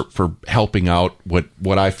having us. For helping out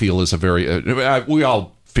what I feel is a very we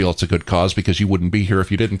all feel it's a good cause, because you wouldn't be here if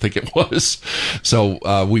you didn't think it was. So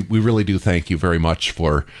we really do thank you very much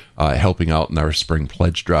for helping out in our spring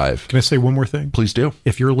pledge drive. Can I say one more thing? Please do.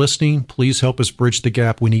 If you're listening, please help us bridge the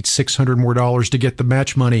gap. We need $600 more to get the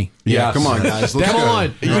match money. Yeah, come on, guys. Let's Come go.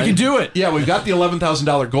 on. You can do it. Yeah, we've got the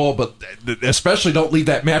 $11,000 goal, but especially don't leave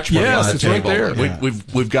that match money Yes, on the it's right table. there.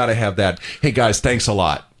 We've got to have that. Hey guys, thanks a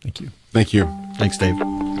lot. Thank you. Thank you. Thanks, Dave.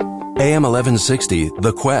 AM 1160,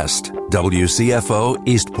 The Quest, WCFO,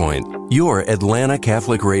 East Point, your Atlanta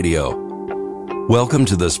Catholic Radio. Welcome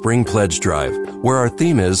to the Spring Pledge Drive, where our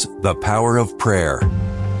theme is the power of prayer.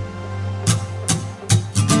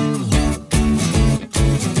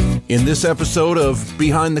 In this episode of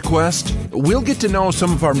Behind the Quest, we'll get to know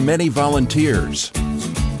some of our many volunteers.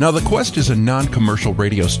 Now, the Quest is a non-commercial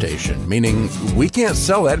radio station, meaning we can't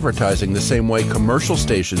sell advertising the same way commercial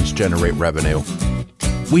stations generate revenue.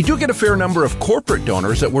 We do get a fair number of corporate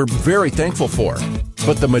donors that we're very thankful for,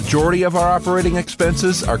 but the majority of our operating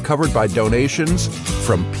expenses are covered by donations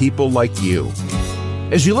from people like you.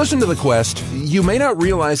 As you listen to the Quest, you may not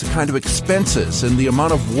realize the kind of expenses and the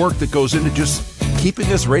amount of work that goes into just keeping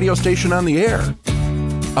this radio station on the air.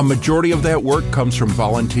 A majority of that work comes from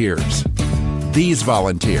volunteers. These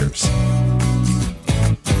volunteers.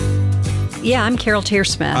 Yeah, I'm Carol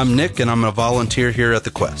Tearsmith. I'm Nick, and I'm a volunteer here at the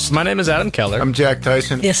Quest. My name is Adam Keller. I'm Jack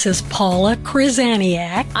Tyson. This is Paula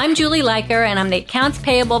Krizaniak. I'm Julie Leiker, and I'm the accounts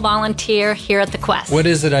payable volunteer here at the Quest. What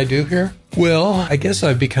is it I do here? Well, I guess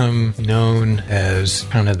I've become known as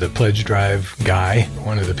kind of the pledge drive guy,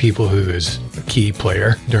 one of the people who is a key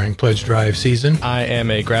player during pledge drive season. I am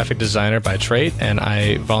a graphic designer by trade, and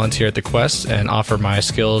I volunteer at the Quest and offer my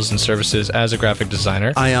skills and services as a graphic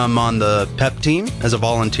designer. I am on the PEP team as a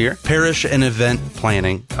volunteer, parish and event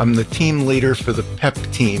planning. I'm the team leader for the PEP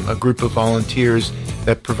team, a group of volunteers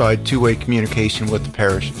that provide two-way communication with the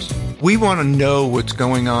parishes. We want to know what's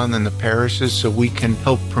going on in the parishes so we can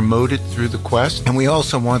help promote it through the Quest. And we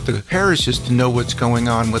also want the parishes to know what's going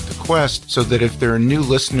on with the Quest so that if there are new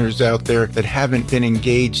listeners out there that haven't been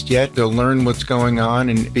engaged yet, they'll learn what's going on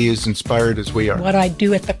and be as inspired as we are. What I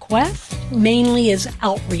do at the Quest mainly is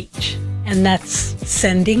outreach. And that's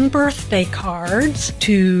sending birthday cards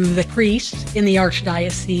to the priests in the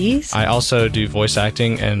Archdiocese. I also do voice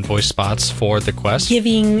acting and voice spots for the Quest.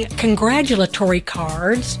 Giving congratulatory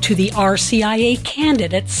cards to the RCIA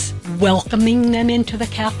candidates, welcoming them into the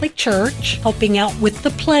Catholic Church, helping out with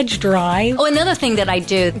the pledge drive. Oh, another thing that I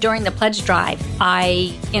do during the pledge drive,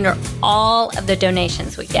 I enter all of the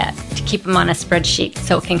donations we get to keep them on a spreadsheet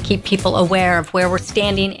so it can keep people aware of where we're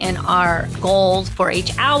standing in our goals for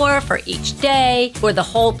each hour, for each day, for the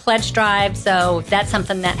whole pledge drive. So that's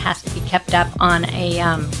something that has to be kept up on a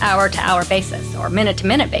hour-to-hour basis or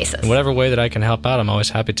minute-to-minute basis. In whatever way that I can help out, I'm always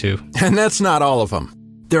happy to. And that's not all of them.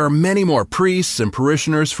 There are many more priests and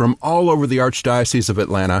parishioners from all over the Archdiocese of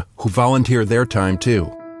Atlanta who volunteer their time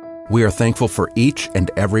too. We are thankful for each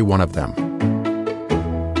and every one of them.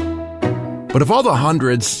 But of all the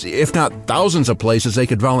hundreds, if not thousands of places they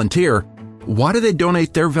could volunteer, why do they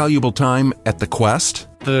donate their valuable time at the Quest?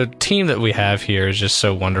 The team that we have here is just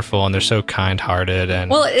so wonderful, and they're so kind-hearted.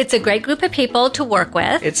 And well, it's a great group of people to work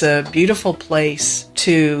with. It's a beautiful place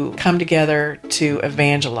to come together to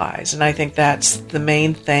evangelize, and I think that's the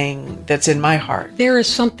main thing that's in my heart. There is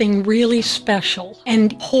something really special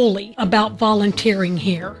and holy about volunteering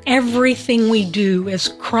here. Everything we do is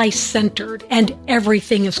Christ-centered, and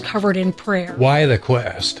everything is covered in prayer. Why the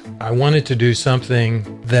Quest? I wanted to do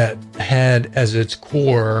something that had as its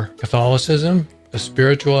core Catholicism, a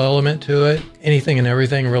spiritual element to it, anything and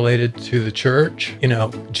everything related to the church,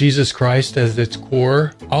 Jesus Christ as its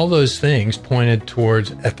core. All those things pointed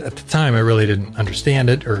towards, at the time I really didn't understand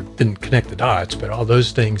it or didn't connect the dots, but all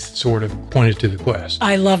those things sort of pointed to the Quest.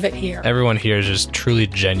 I love it here. Everyone here is just truly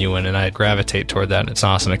genuine, and I gravitate toward that. It's an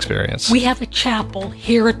awesome experience. We have a chapel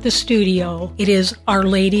here at the studio. It is Our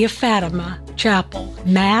Lady of Fatima Chapel.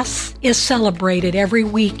 Mass is celebrated every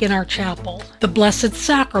week in our chapel. The Blessed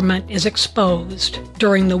Sacrament is exposed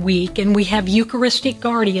during the week, and we have Eucharistic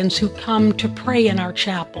guardians who come to pray in our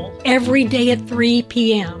chapel. Every day at 3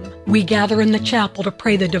 p.m., we gather in the chapel to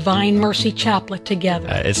pray the Divine Mercy Chaplet together.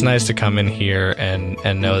 It's nice to come in here and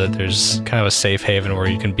know that there's kind of a safe haven where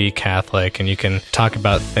you can be Catholic and you can talk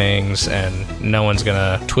about things, and no one's going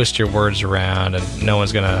to twist your words around, and no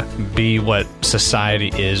one's going to be what society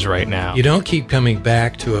is right now. You don't keep coming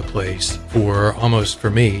back to a place for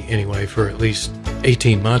me anyway, for at least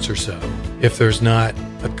 18 months or so, if there's not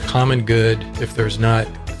a common good, if there's not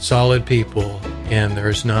solid people, and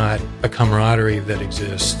there's not a camaraderie that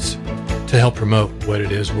exists to help promote what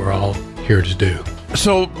it is we're all here to do.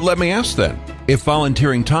 So let me ask then, if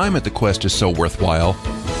volunteering time at the Quest is so worthwhile,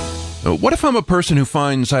 what if I'm a person who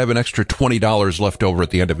finds I have an extra $20 left over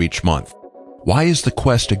at the end of each month? Why is the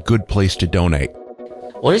Quest a good place to donate?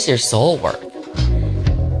 What is your soul worth?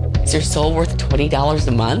 Is your soul worth $20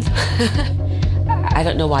 a month? I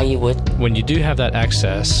don't know why you would. When you do have that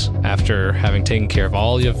excess, after having taken care of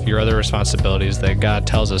all of your other responsibilities that God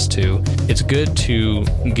tells us to, it's good to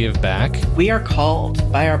give back. We are called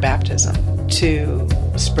by our baptism to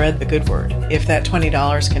spread the good word. If that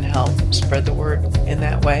 $20 can help spread the word in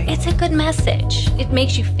that way. It's a good message. It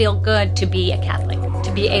makes you feel good to be a Catholic,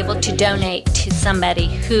 to be able to donate to somebody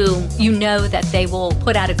who you know that they will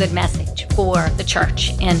put out a good message for the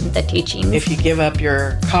church and the teachings. If you give up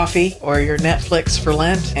your coffee or your Netflix for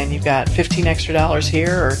Lent and you've got $15 extra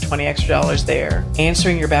here or $20 extra there,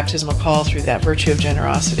 answering your baptismal call through that virtue of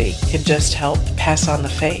generosity can just help pass on the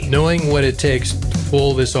faith. Knowing what it takes to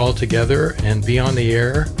pull this all together and be on the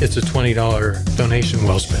air, it's a $20 donation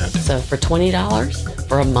well spent. So for $20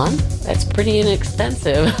 for a month, that's pretty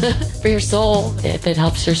inexpensive for your soul. If it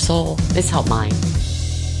helps your soul, it's helped mine.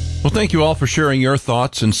 Well, thank you all for sharing your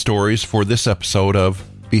thoughts and stories for this episode of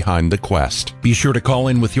Behind the Quest. Be sure to call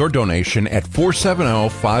in with your donation at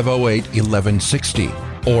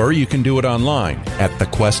 470-508-1160. Or you can do it online at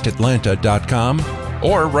thequestatlanta.com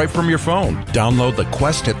or right from your phone. Download the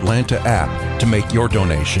Quest Atlanta app to make your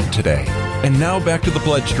donation today. And now back to the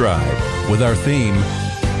pledge drive with our theme,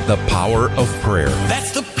 The Power of Prayer.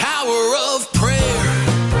 That's the